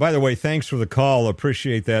appreciate it. By the way, thanks for the call.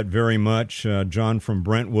 Appreciate that very much, John from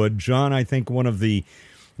Brentwood. John, I think one of the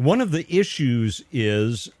issues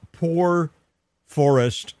is poor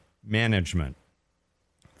forest management.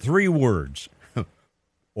 3 words,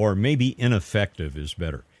 or maybe ineffective is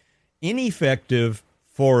better. Ineffective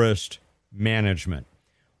forest management.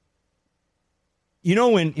 You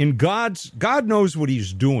know, in God knows what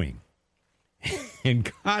he's doing. In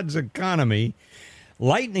God's economy,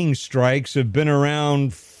 lightning strikes have been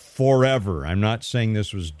around forever. I'm not saying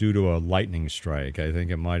this was due to a lightning strike. I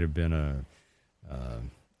think it might have been a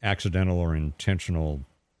accidental or intentional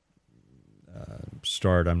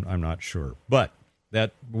start. I'm not sure. But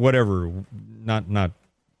that, whatever, not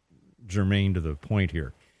germane to the point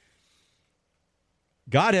here.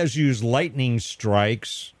 God has used lightning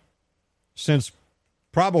strikes since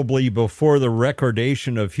probably before the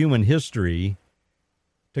recordation of human history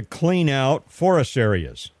to clean out forest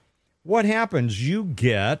areas. What happens? You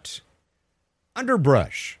get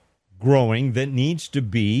underbrush growing that needs to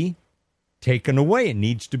be taken away. It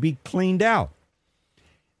needs to be cleaned out.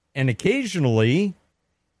 And occasionally,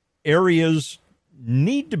 areas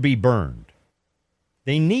need to be burned.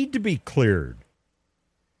 They need to be cleared.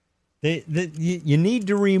 You need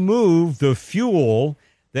to remove the fuel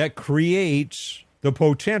that creates the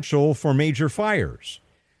potential for major fires.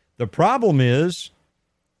 The problem is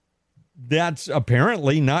that's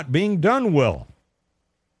apparently not being done well.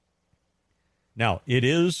 Now,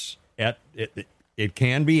 it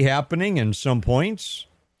can be happening in some points,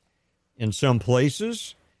 in some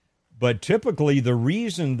places, but typically the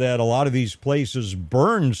reason that a lot of these places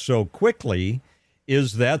burn so quickly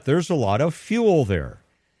is that there's a lot of fuel there.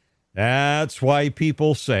 That's why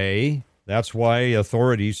people say, that's why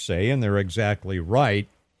authorities say, and they're exactly right,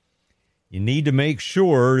 you need to make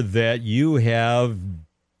sure that you have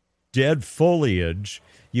dead foliage,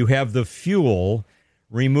 you have the fuel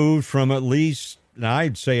removed from at least,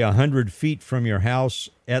 I'd say 100 feet from your house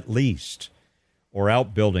at least, or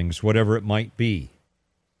outbuildings, whatever it might be.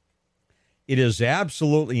 It is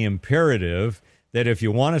absolutely imperative that if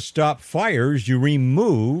you want to stop fires, you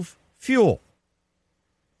remove fuel.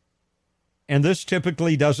 And this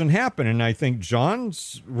typically doesn't happen. And I think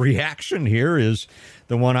John's reaction here is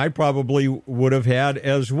the one I probably would have had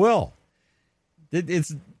as well.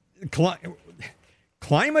 It's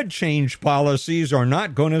climate change policies are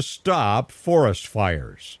not going to stop forest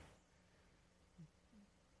fires.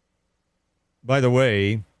 By the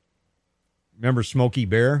way, remember Smokey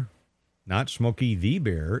Bear? Not Smokey the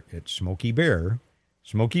Bear, it's Smokey Bear.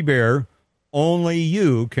 Smokey Bear, only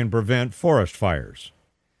you can prevent forest fires.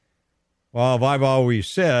 Well, I've always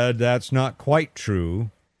said that's not quite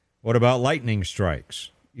true. What about lightning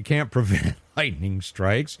strikes? You can't prevent lightning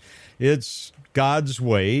strikes. It's God's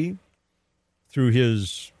way, through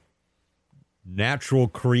his natural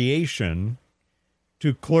creation,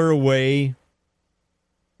 to clear away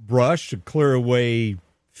brush, to clear away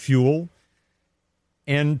fuel,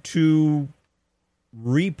 and to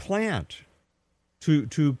replant,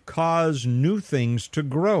 to cause new things to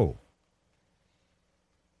grow.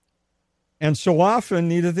 And so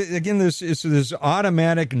often, again, this is this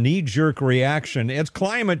automatic knee-jerk reaction. It's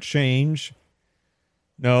climate change.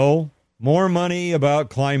 No, more money about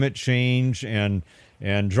climate change and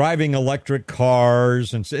driving electric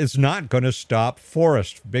cars, and it's not going to stop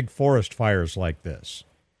big forest fires like this.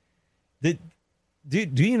 Do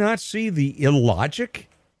you not see the illogic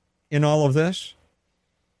in all of this?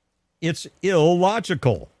 It's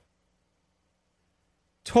illogical.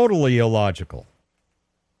 Totally illogical.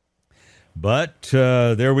 But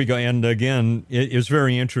there we go. And again, it is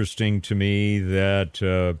very interesting to me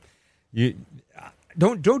that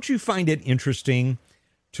don't you find it interesting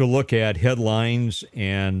to look at headlines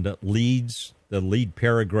and leads, the lead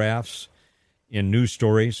paragraphs in news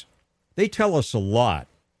stories? They tell us a lot.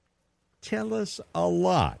 Tell us a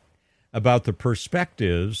lot about the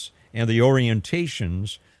perspectives and the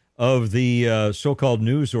orientations of the so-called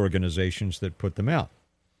news organizations that put them out.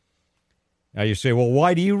 Now you say, well,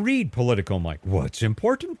 why do you read Politico, Mike? Well, it's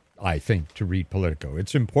important, I think, to read Politico.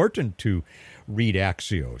 It's important to read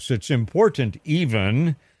Axios. It's important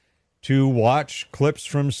even to watch clips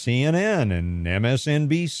from CNN and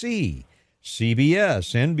MSNBC,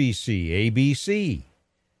 CBS, NBC, ABC,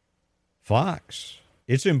 Fox.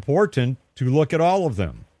 It's important to look at all of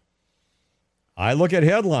them. I look at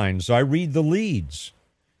headlines. I read the leads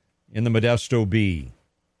in the Modesto Bee.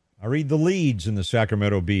 I read the leads in the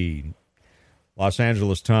Sacramento Bee, Los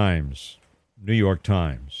Angeles Times, New York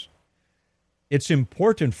Times. It's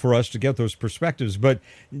important for us to get those perspectives. But,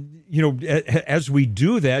 you know, as we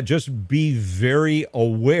do that, just be very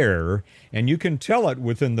aware. And you can tell it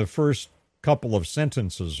within the first couple of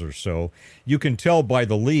sentences or so. You can tell by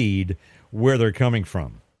the lead where they're coming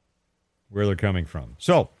from.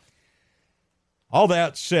 So, all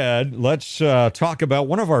that said, let's talk about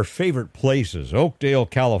one of our favorite places, Oakdale,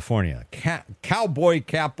 California, cowboy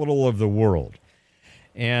capital of the world.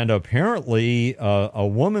 And apparently a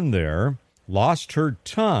woman there lost her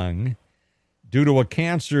tongue due to a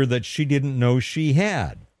cancer that she didn't know she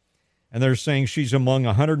had. And they're saying she's among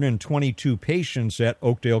 122 patients at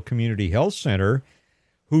Oakdale Community Health Center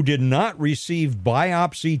who did not receive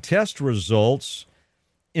biopsy test results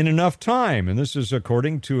in enough time. And this is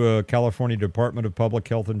according to a California Department of Public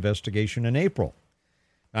Health investigation in April.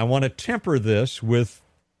 I want to temper this with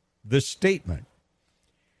this statement.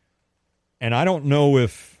 And I don't know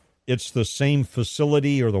if it's the same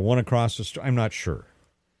facility or the one across the street. I'm not sure.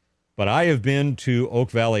 But I have been to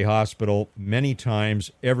Oak Valley Hospital many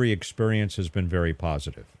times. Every experience has been very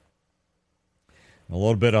positive. In a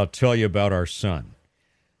little bit, I'll tell you about our son.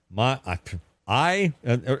 I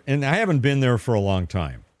haven't been there for a long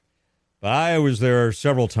time, but I was there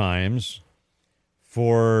several times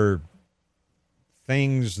for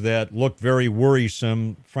things that looked very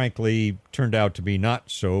worrisome, frankly, turned out to be not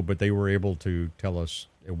so, but they were able to tell us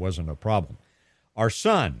it wasn't a problem. Our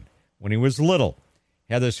son, when he was little,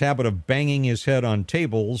 had this habit of banging his head on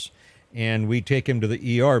tables, and we take him to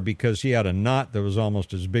the ER because he had a knot that was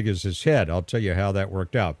almost as big as his head. I'll tell you how that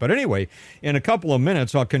worked out. But anyway, in a couple of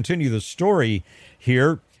minutes, I'll continue the story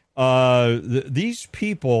here. These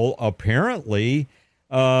people apparently,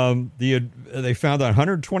 they found that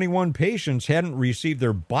 121 patients hadn't received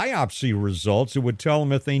their biopsy results. It would tell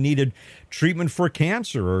them if they needed treatment for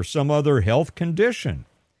cancer or some other health condition.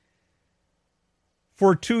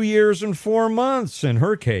 For 2 years and 4 months, in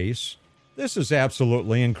her case. This is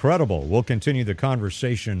absolutely incredible. We'll continue the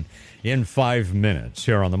conversation in 5 minutes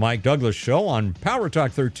here on the Mike Douglas Show on Power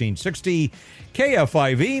Talk 1360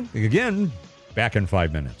 KFIV. Again, back in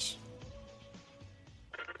 5 minutes.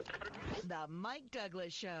 The Mike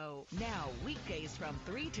Douglas Show, now weekdays from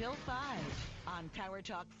 3 till 5 on Power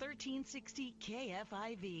Talk 1360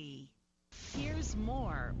 KFIV. Here's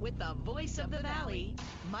more with the voice of the Valley,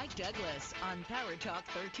 Mike Douglas, on Power Talk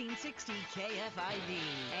 1360 KFIV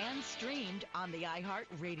and streamed on the iHeart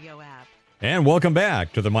Radio app. And welcome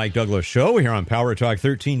back to the Mike Douglas Show here on Power Talk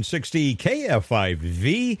 1360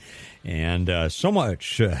 KFIV. And so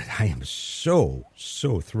much, I am so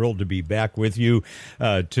thrilled to be back with you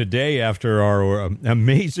today after our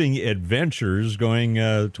amazing adventures going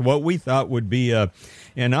to what we thought would be an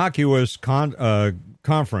innocuous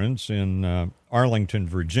conference in Arlington,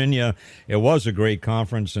 Virginia. It was a great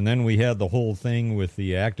conference, and then we had the whole thing with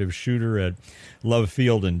the active shooter at Love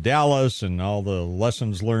Field in Dallas and all the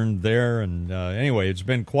lessons learned there. And anyway, it's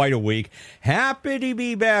been quite a week. Happy to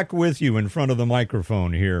be back with you in front of the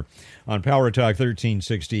microphone here on Power Talk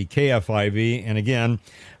 1360 KFIV. And again,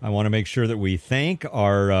 I want to make sure that we thank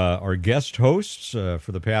our guest hosts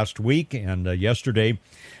for the past week and yesterday.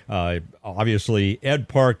 Obviously, Ed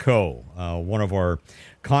Parco, one of our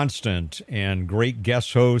constant and great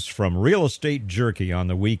guest hosts from Real Estate Jerky on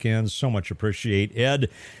the weekends. So much appreciate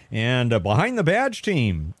Ed. And behind the badge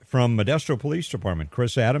team from Modesto Police Department,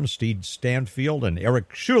 Chris Adams, Steve Stanfield, and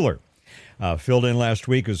Eric Schuler filled in last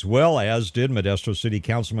week, as well as did Modesto City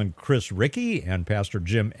Councilman Chris Rickey and Pastor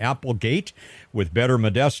Jim Applegate with Better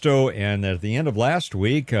Modesto. And at the end of last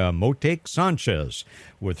week, Motek Sanchez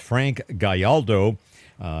with Frank Gallardo.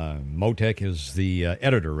 Motek is the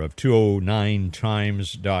editor of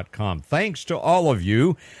 209times.com. Thanks to all of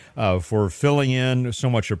you for filling in. So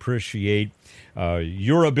much appreciate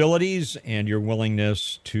your abilities and your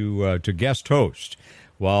willingness to guest host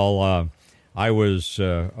while I was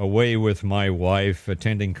away with my wife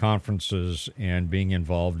attending conferences and being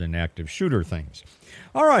involved in active shooter things.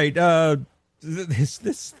 All right,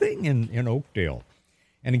 this thing in Oakdale.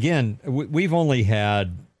 And again, we've only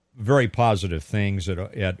had very positive things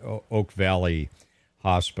at Oak Valley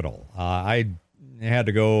Hospital. I had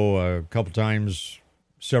to go a couple times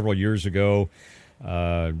several years ago.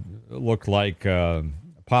 It looked like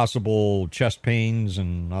possible chest pains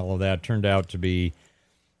and all of that turned out to be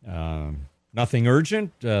nothing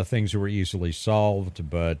urgent. Things were easily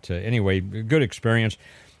solved. But anyway, good experience.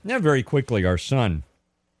 And then very quickly, our son,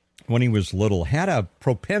 when he was little, had a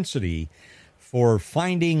propensity for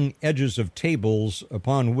finding edges of tables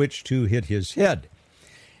upon which to hit his head.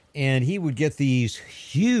 And he would get these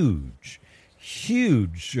huge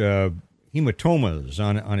hematomas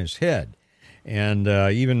on his head. And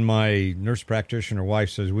even my nurse practitioner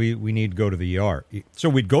wife says, we need to go to the ER. So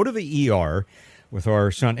we'd go to the ER with our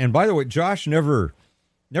son. And by the way, Josh never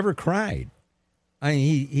cried.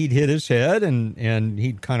 He'd hit his head and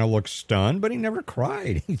he'd kind of look stunned, but he never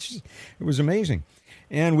cried. It was amazing.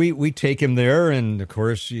 And we take him there, and, of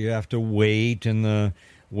course, you have to wait in the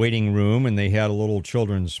waiting room, and they had a little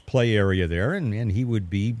children's play area there, and he would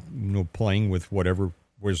be playing with whatever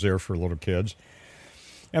was there for little kids.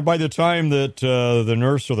 And by the time that the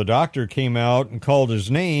nurse or the doctor came out and called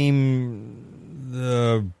his name,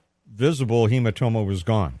 the visible hematoma was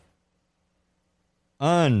gone.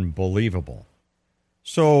 Unbelievable.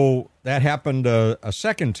 So that happened a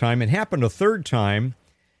second time. It happened a third time.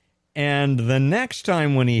 And the next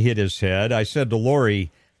time when he hit his head, I said to Lori,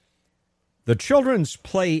 the children's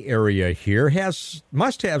play area here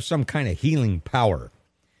must have some kind of healing power.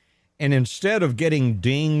 And instead of getting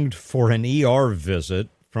dinged for an ER visit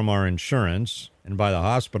from our insurance and by the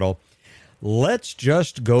hospital, let's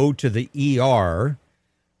just go to the ER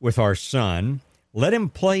with our son. Let him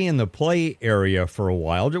play in the play area for a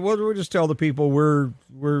while. We'll just tell the people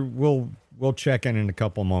we'll check in a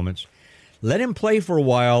couple moments. Let him play for a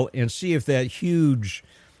while and see if that huge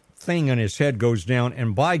thing on his head goes down.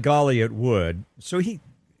 And by golly, it would. So he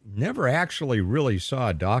never actually really saw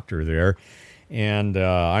a doctor there. And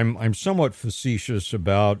I'm somewhat facetious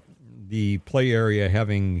about the play area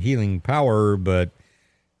having healing power, but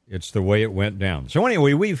it's the way it went down. So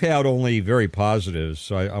anyway, we've had only very positives.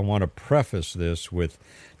 So I want to preface this with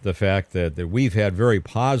the fact that we've had very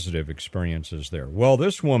positive experiences there. Well,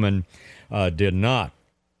 this woman did not.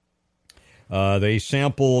 They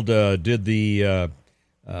sampled, did the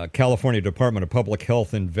California Department of Public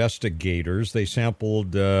Health investigators. They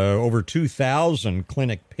sampled over 2,000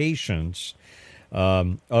 clinic patients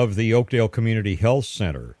of the Oakdale Community Health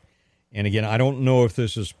Center. And again, I don't know if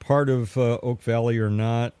this is part of Oak Valley or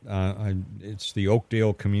not. It's the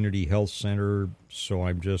Oakdale Community Health Center, so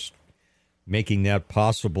I'm just making that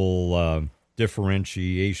possible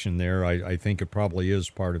differentiation there. I think it probably is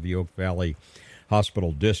part of the Oak Valley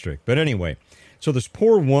Hospital District. But anyway, so this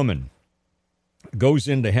poor woman goes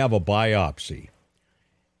in to have a biopsy.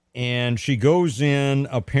 And she goes in,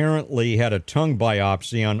 apparently had a tongue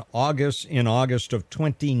biopsy in August of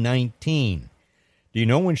 2019. Do you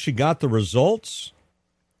know when she got the results?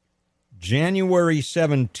 January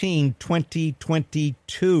 17,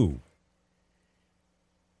 2022.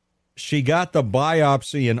 She got the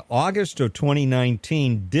biopsy in August of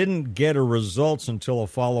 2019, didn't get her results until a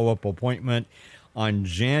follow-up appointment on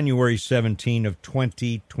January 17 of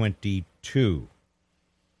 2022.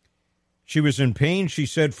 She was in pain, she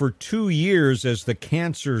said, for 2 years as the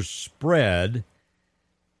cancer spread.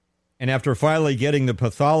 And after finally getting the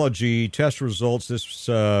pathology test results this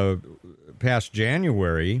past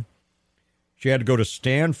January, she had to go to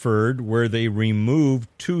Stanford, where they removed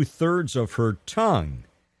 2/3 of her tongue.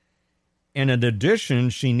 And in addition,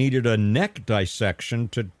 she needed a neck dissection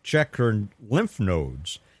to check her lymph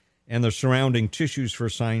nodes and the surrounding tissues for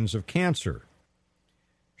signs of cancer.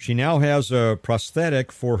 She now has a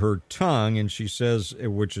prosthetic for her tongue, and she says,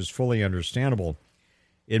 which is fully understandable,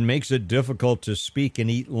 it makes it difficult to speak and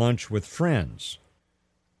eat lunch with friends.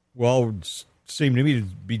 Well, it seemed to me to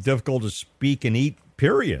be difficult to speak and eat,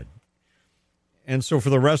 period. And so for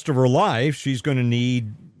the rest of her life, she's going to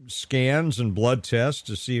need scans and blood tests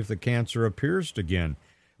to see if the cancer appears again.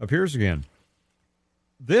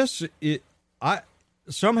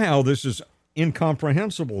 Somehow this is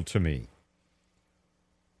incomprehensible to me.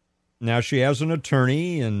 Now, she has an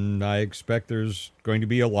attorney, and I expect there's going to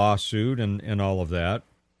be a lawsuit and all of that.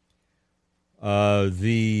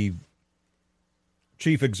 The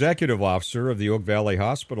chief executive officer of the Oak Valley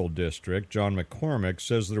Hospital District, John McCormick,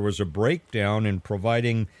 says there was a breakdown in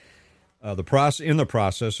providing in the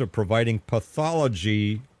process of providing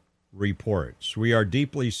pathology reports. We are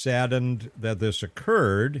deeply saddened that this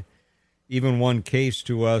occurred. Even one case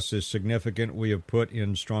to us is significant. We have put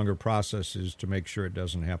in stronger processes to make sure it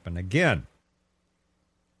doesn't happen again.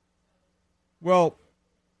 Well,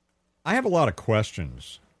 I have a lot of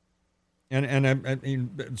questions. And I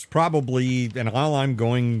mean, it's probably, and all I'm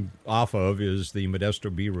going off of is the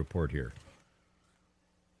Modesto Bee report here.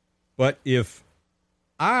 But if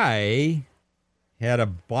I had a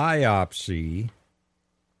biopsy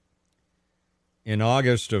in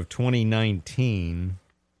August of 2019,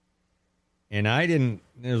 and it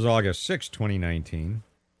was August 6, 2019,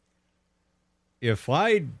 if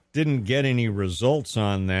I didn't get any results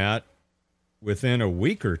on that within a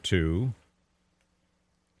week or two,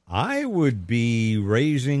 I would be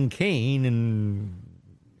raising Cain and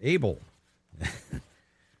Abel.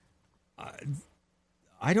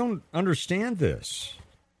 I don't understand this.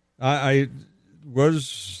 Were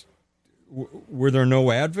there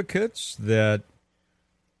no advocates that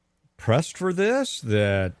pressed for this,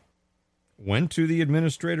 that went to the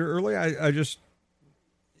administrator early?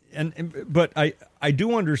 But I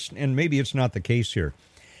do understand, and maybe it's not the case here.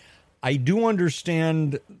 I do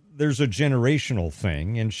understand there's a generational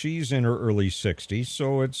thing, and she's in her early 60s,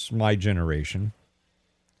 so it's my generation.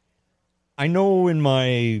 I know in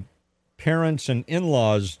my parents' and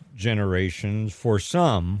in-laws' generations, for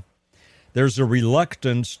some, there's a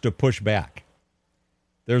reluctance to push back.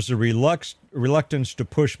 there's a reluctance to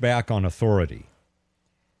push back on authority.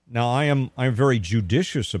 Now, I'm very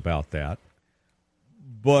judicious about that,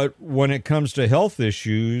 but when it comes to health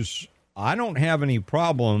issues, I don't have any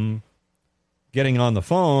problem getting on the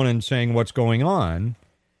phone and saying what's going on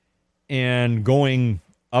and going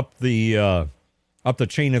up the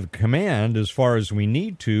chain of command as far as we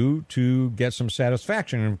need to get some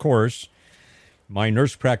satisfaction. And of course, my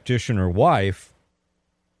nurse practitioner wife,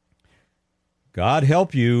 God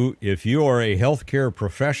help you if you are a healthcare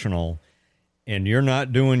professional and you're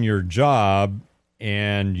not doing your job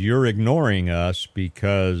and you're ignoring us,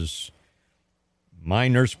 because my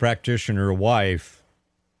nurse practitioner wife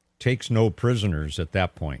takes no prisoners at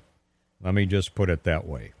that point. Let me just put it that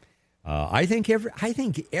way. I think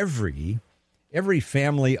every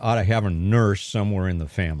family ought to have a nurse somewhere in the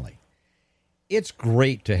family. It's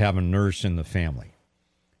great to have a nurse in the family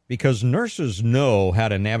because nurses know how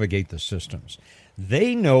to navigate the systems.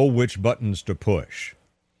 They know which buttons to push.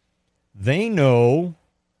 They know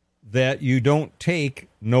that you don't take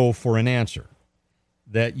no for an answer,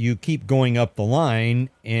 that you keep going up the line,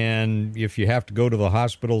 and if you have to go to the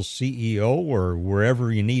hospital's CEO or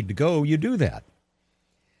wherever you need to go, you do that.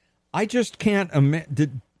 I just can't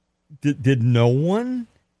imagine. Did no one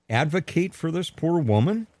advocate for this poor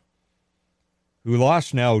woman who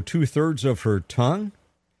lost now 2/3 of her tongue?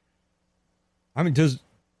 I mean, does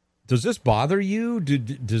this bother you?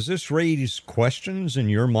 Does this raise questions in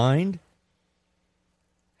your mind?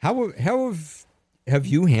 How have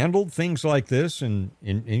you handled things like this? And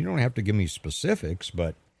you don't have to give me specifics,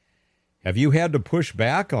 but have you had to push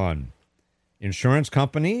back on insurance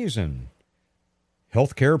companies and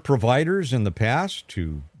healthcare providers in the past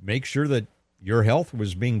to make sure that your health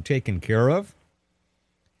was being taken care of?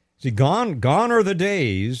 See, gone are the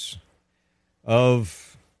days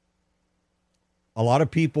of a lot of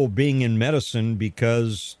people being in medicine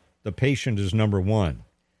because the patient is number one.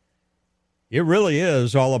 It really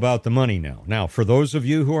is all about the money now. Now, for those of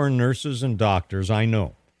you who are nurses and doctors, I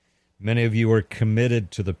know many of you are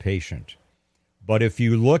committed to the patient. But if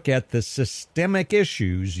you look at the systemic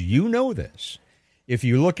issues, you know this. If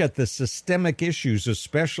you look at the systemic issues,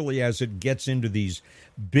 especially as it gets into these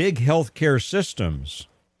big healthcare systems,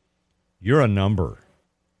 you're a number.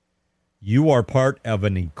 You are part of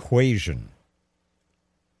an equation.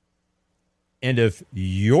 And if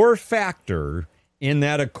your factor in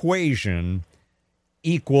that equation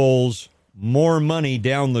equals more money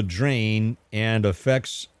down the drain and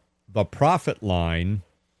affects the profit line,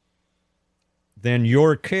 then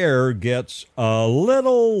your care gets a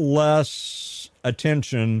little less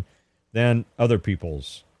attention than other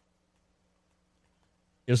people's.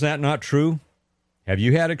 Is that not true? Have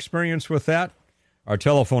you had experience with that? Our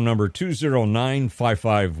telephone number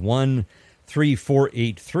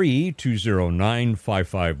 209-551-3483,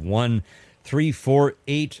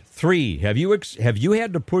 209-551-3483. Have you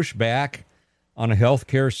had to push back on a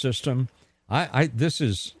healthcare system? This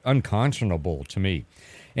is unconscionable to me.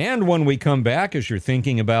 And when we come back, as you're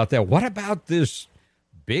thinking about that, what about this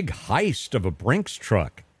big heist of a Brinks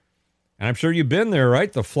truck? And I'm sure you've been there,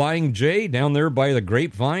 right? The Flying J down there by the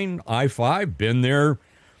Grapevine, I-5. Been there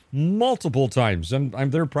multiple times.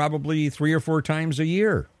 I'm there probably 3 or 4 times a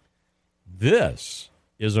year. This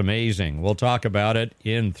is amazing. We'll talk about it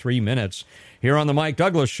in 3 minutes here on the Mike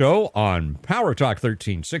Douglas Show on Power Talk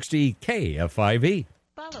 1360 KFIV.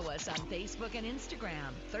 Follow us on Facebook and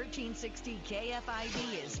Instagram. 1360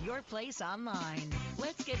 KFIV is your place online.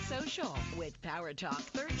 Let's get social with Power Talk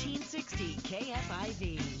 1360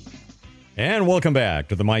 KFIV. And welcome back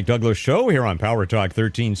to the Mike Douglas Show here on Power Talk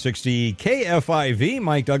 1360 KFIV.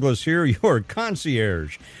 Mike Douglas here, your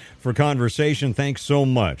concierge for conversation. Thanks so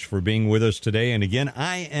much for being with us today. And again,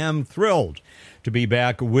 I am thrilled to be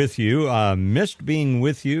back with you. Missed being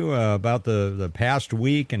with you about the past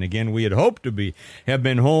week. And again, we had hoped to have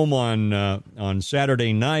been home on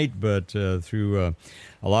Saturday night, but through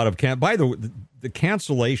a lot of the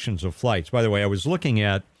cancellations of flights. By the way, I was looking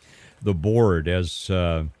at the board as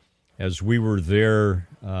we were there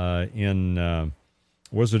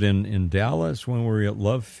was it in Dallas when we were at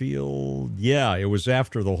Love Field? Yeah, it was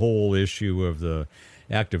after the whole issue of the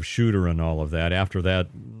active shooter and all of that. After that,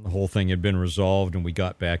 the whole thing had been resolved and we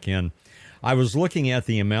got back in. I was looking at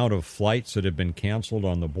the amount of flights that had been canceled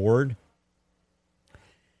on the board.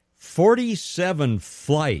 47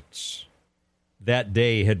 flights that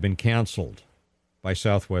day had been canceled by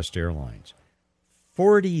Southwest Airlines.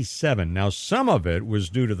 47. Now, some of it was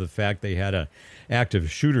due to the fact they had an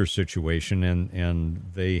active shooter situation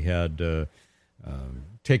and they had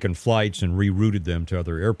taken flights and rerouted them to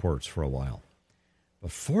other airports for a while.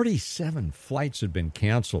 But 47 flights had been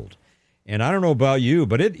canceled. And I don't know about you,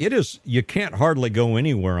 but it is, you can't hardly go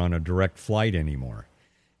anywhere on a direct flight anymore.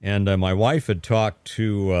 And my wife had talked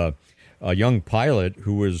to a young pilot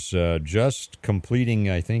who was just completing,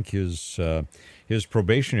 I think, his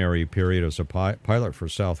probationary period as a pilot for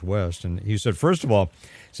Southwest. And he said, first of all,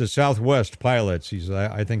 he said, Southwest pilots,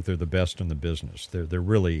 I think they're the best in the business. They're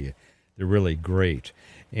really great.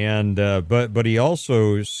 And but he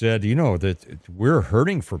also said, that we're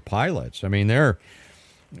hurting for pilots. I mean,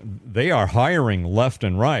 they are hiring left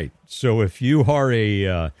and right. So if you are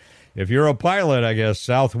if you're a pilot, I guess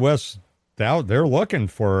Southwest, they're looking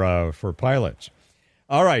for pilots.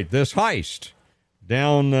 All right, this heist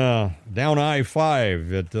down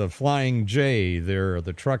I-5 at the Flying J there,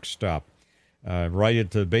 the truck stop, right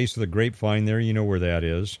at the base of the Grapevine there. You know where that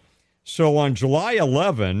is. So on July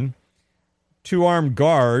 11, 2 armed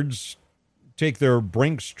guards take their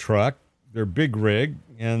Brinks truck, their big rig,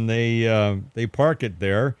 and they park it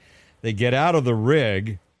there. They get out of the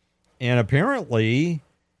rig, and apparently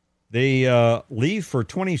they leave for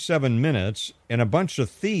 27 minutes, and a bunch of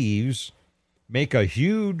thieves make a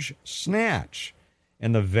huge snatch.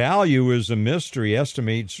 And the value is a mystery.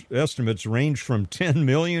 Estimates range from $10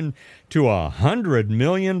 million to $100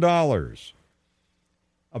 million.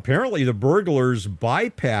 Apparently, the burglars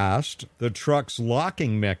bypassed the truck's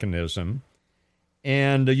locking mechanism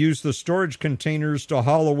and used the storage containers to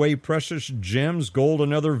haul away precious gems, gold,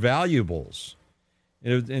 and other valuables.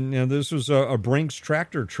 And this was a Brinks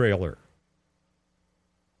tractor trailer.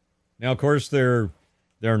 Now, of course, they're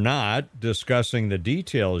not discussing the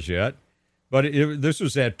details yet, but this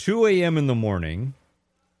was at 2 a.m. in the morning,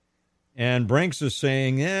 and Brinks is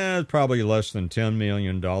saying, probably less than $10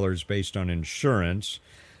 million based on insurance.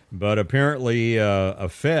 But apparently a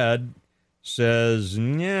Fed says,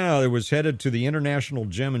 it was headed to the International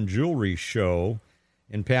Gem and Jewelry Show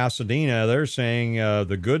in Pasadena. They're saying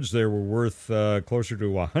the goods there were worth closer to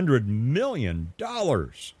 $100 million.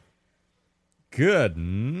 Good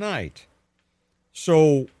night.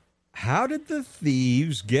 So how did the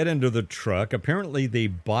thieves get into the truck? Apparently they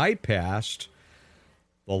bypassed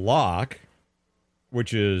the lock,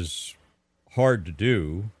 which is hard to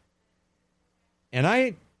do.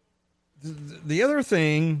 And the other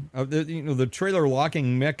thing, the trailer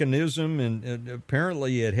locking mechanism, and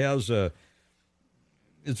apparently it has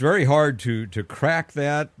it's very hard to crack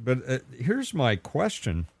that. But here's my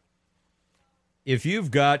question. If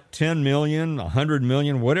you've got 10 million, 100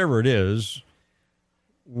 million, whatever it is,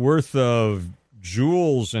 worth of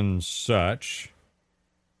jewels and such,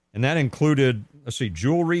 and that included,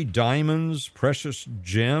 jewelry, diamonds, precious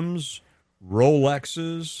gems,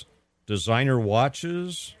 Rolexes, designer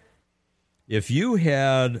watches. If you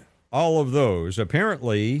had all of those,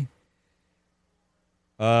 apparently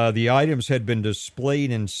the items had been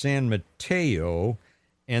displayed in San Mateo,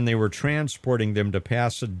 and they were transporting them to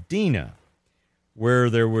Pasadena, where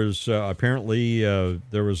there was apparently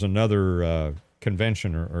there was another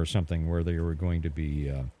convention or something where they were going to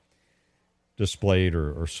be displayed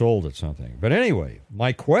or sold at something. But anyway,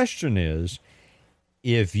 my question is,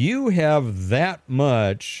 if you have that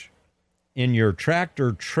much in your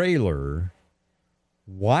tractor trailer,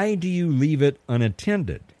 why do you leave it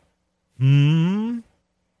unattended? Think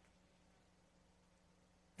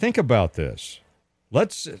about this.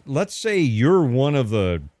 Let's say you're one of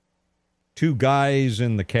the 2 guys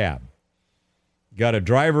in the cab. Got a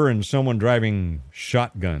driver and someone driving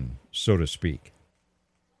shotgun, so to speak.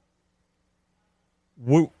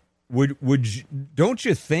 Would you, don't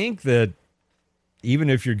you think that even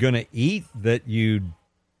if you're going to eat, that you'd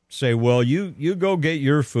say, well, you go get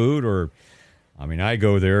your food, or, I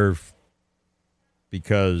go there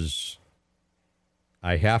because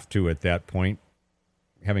I have to at that point,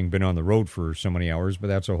 having been on the road for so many hours, but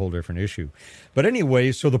that's a whole different issue. But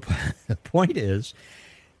anyway, so the point is,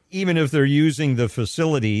 even if they're using the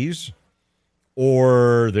facilities,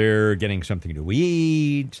 or they're getting something to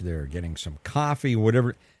eat, they're getting some coffee,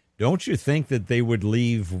 whatever, don't you think that they would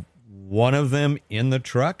leave one of them in the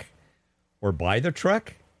truck or by the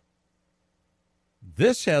truck?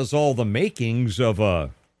 This has all the makings of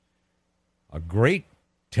a great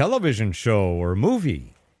television show or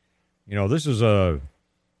movie. This is a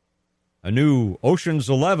new Ocean's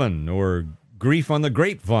 11 or Grief on the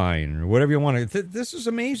Grapevine or whatever you want to. This is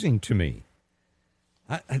amazing to me.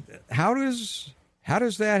 How does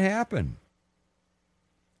that happen?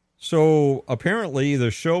 So apparently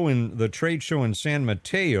the trade show in San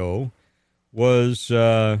Mateo was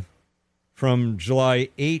from July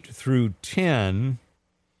 8 through 10,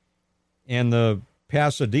 and the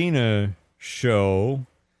Pasadena show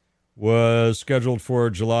was scheduled for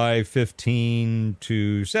July 15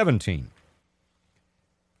 to 17.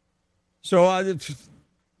 So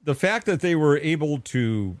the fact that they were able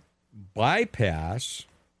to bypass,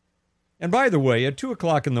 and by the way, at 2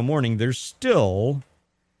 o'clock in the morning, there's still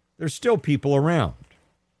people around.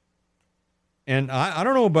 And I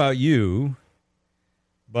don't know about you,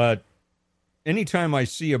 but anytime I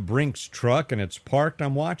see a Brinks truck and it's parked,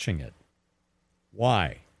 I'm watching it.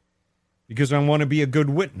 Why? Because I want to be a good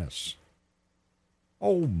witness.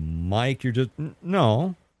 Oh, Mike, you're just...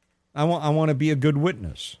 No. I want to be a good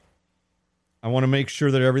witness. I want to make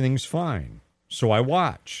sure that everything's fine. So I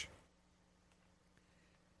watch.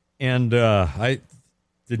 And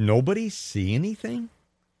did nobody see anything?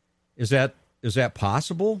 Is that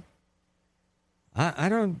possible? I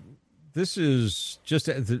don't... This is just...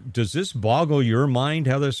 Does this boggle your mind?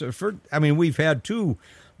 How this... we've had two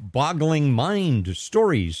boggling mind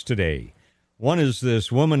stories today. One is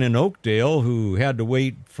this woman in Oakdale who had to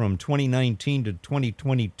wait from 2019 to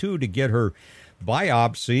 2022 to get her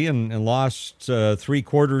biopsy and lost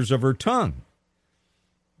 3/4 of her tongue.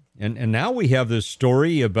 And now we have this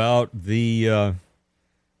story about the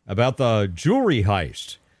jewelry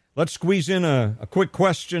heist. Let's squeeze in a quick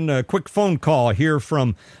question, a quick phone call here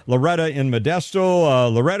from Loretta in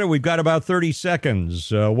Modesto. Loretta, we've got about 30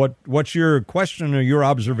 seconds. What's your question or your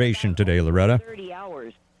observation today, Loretta? 30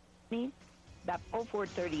 hours. About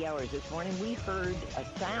 4:30 hours this morning, we heard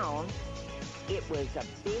a sound. It was a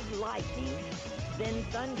big lightning, then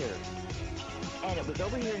thunder. And it was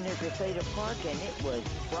over here near Crusader Park, and it was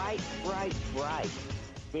bright, bright, bright.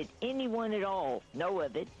 Did anyone at all know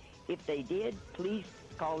of it? If they did, please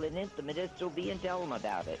call in at the Modesto Bee and tell them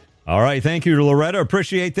about it. All right, thank you, Loretta.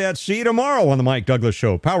 Appreciate that. See you tomorrow on the Mike Douglas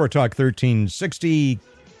Show. Power Talk 1360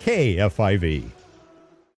 KFIV.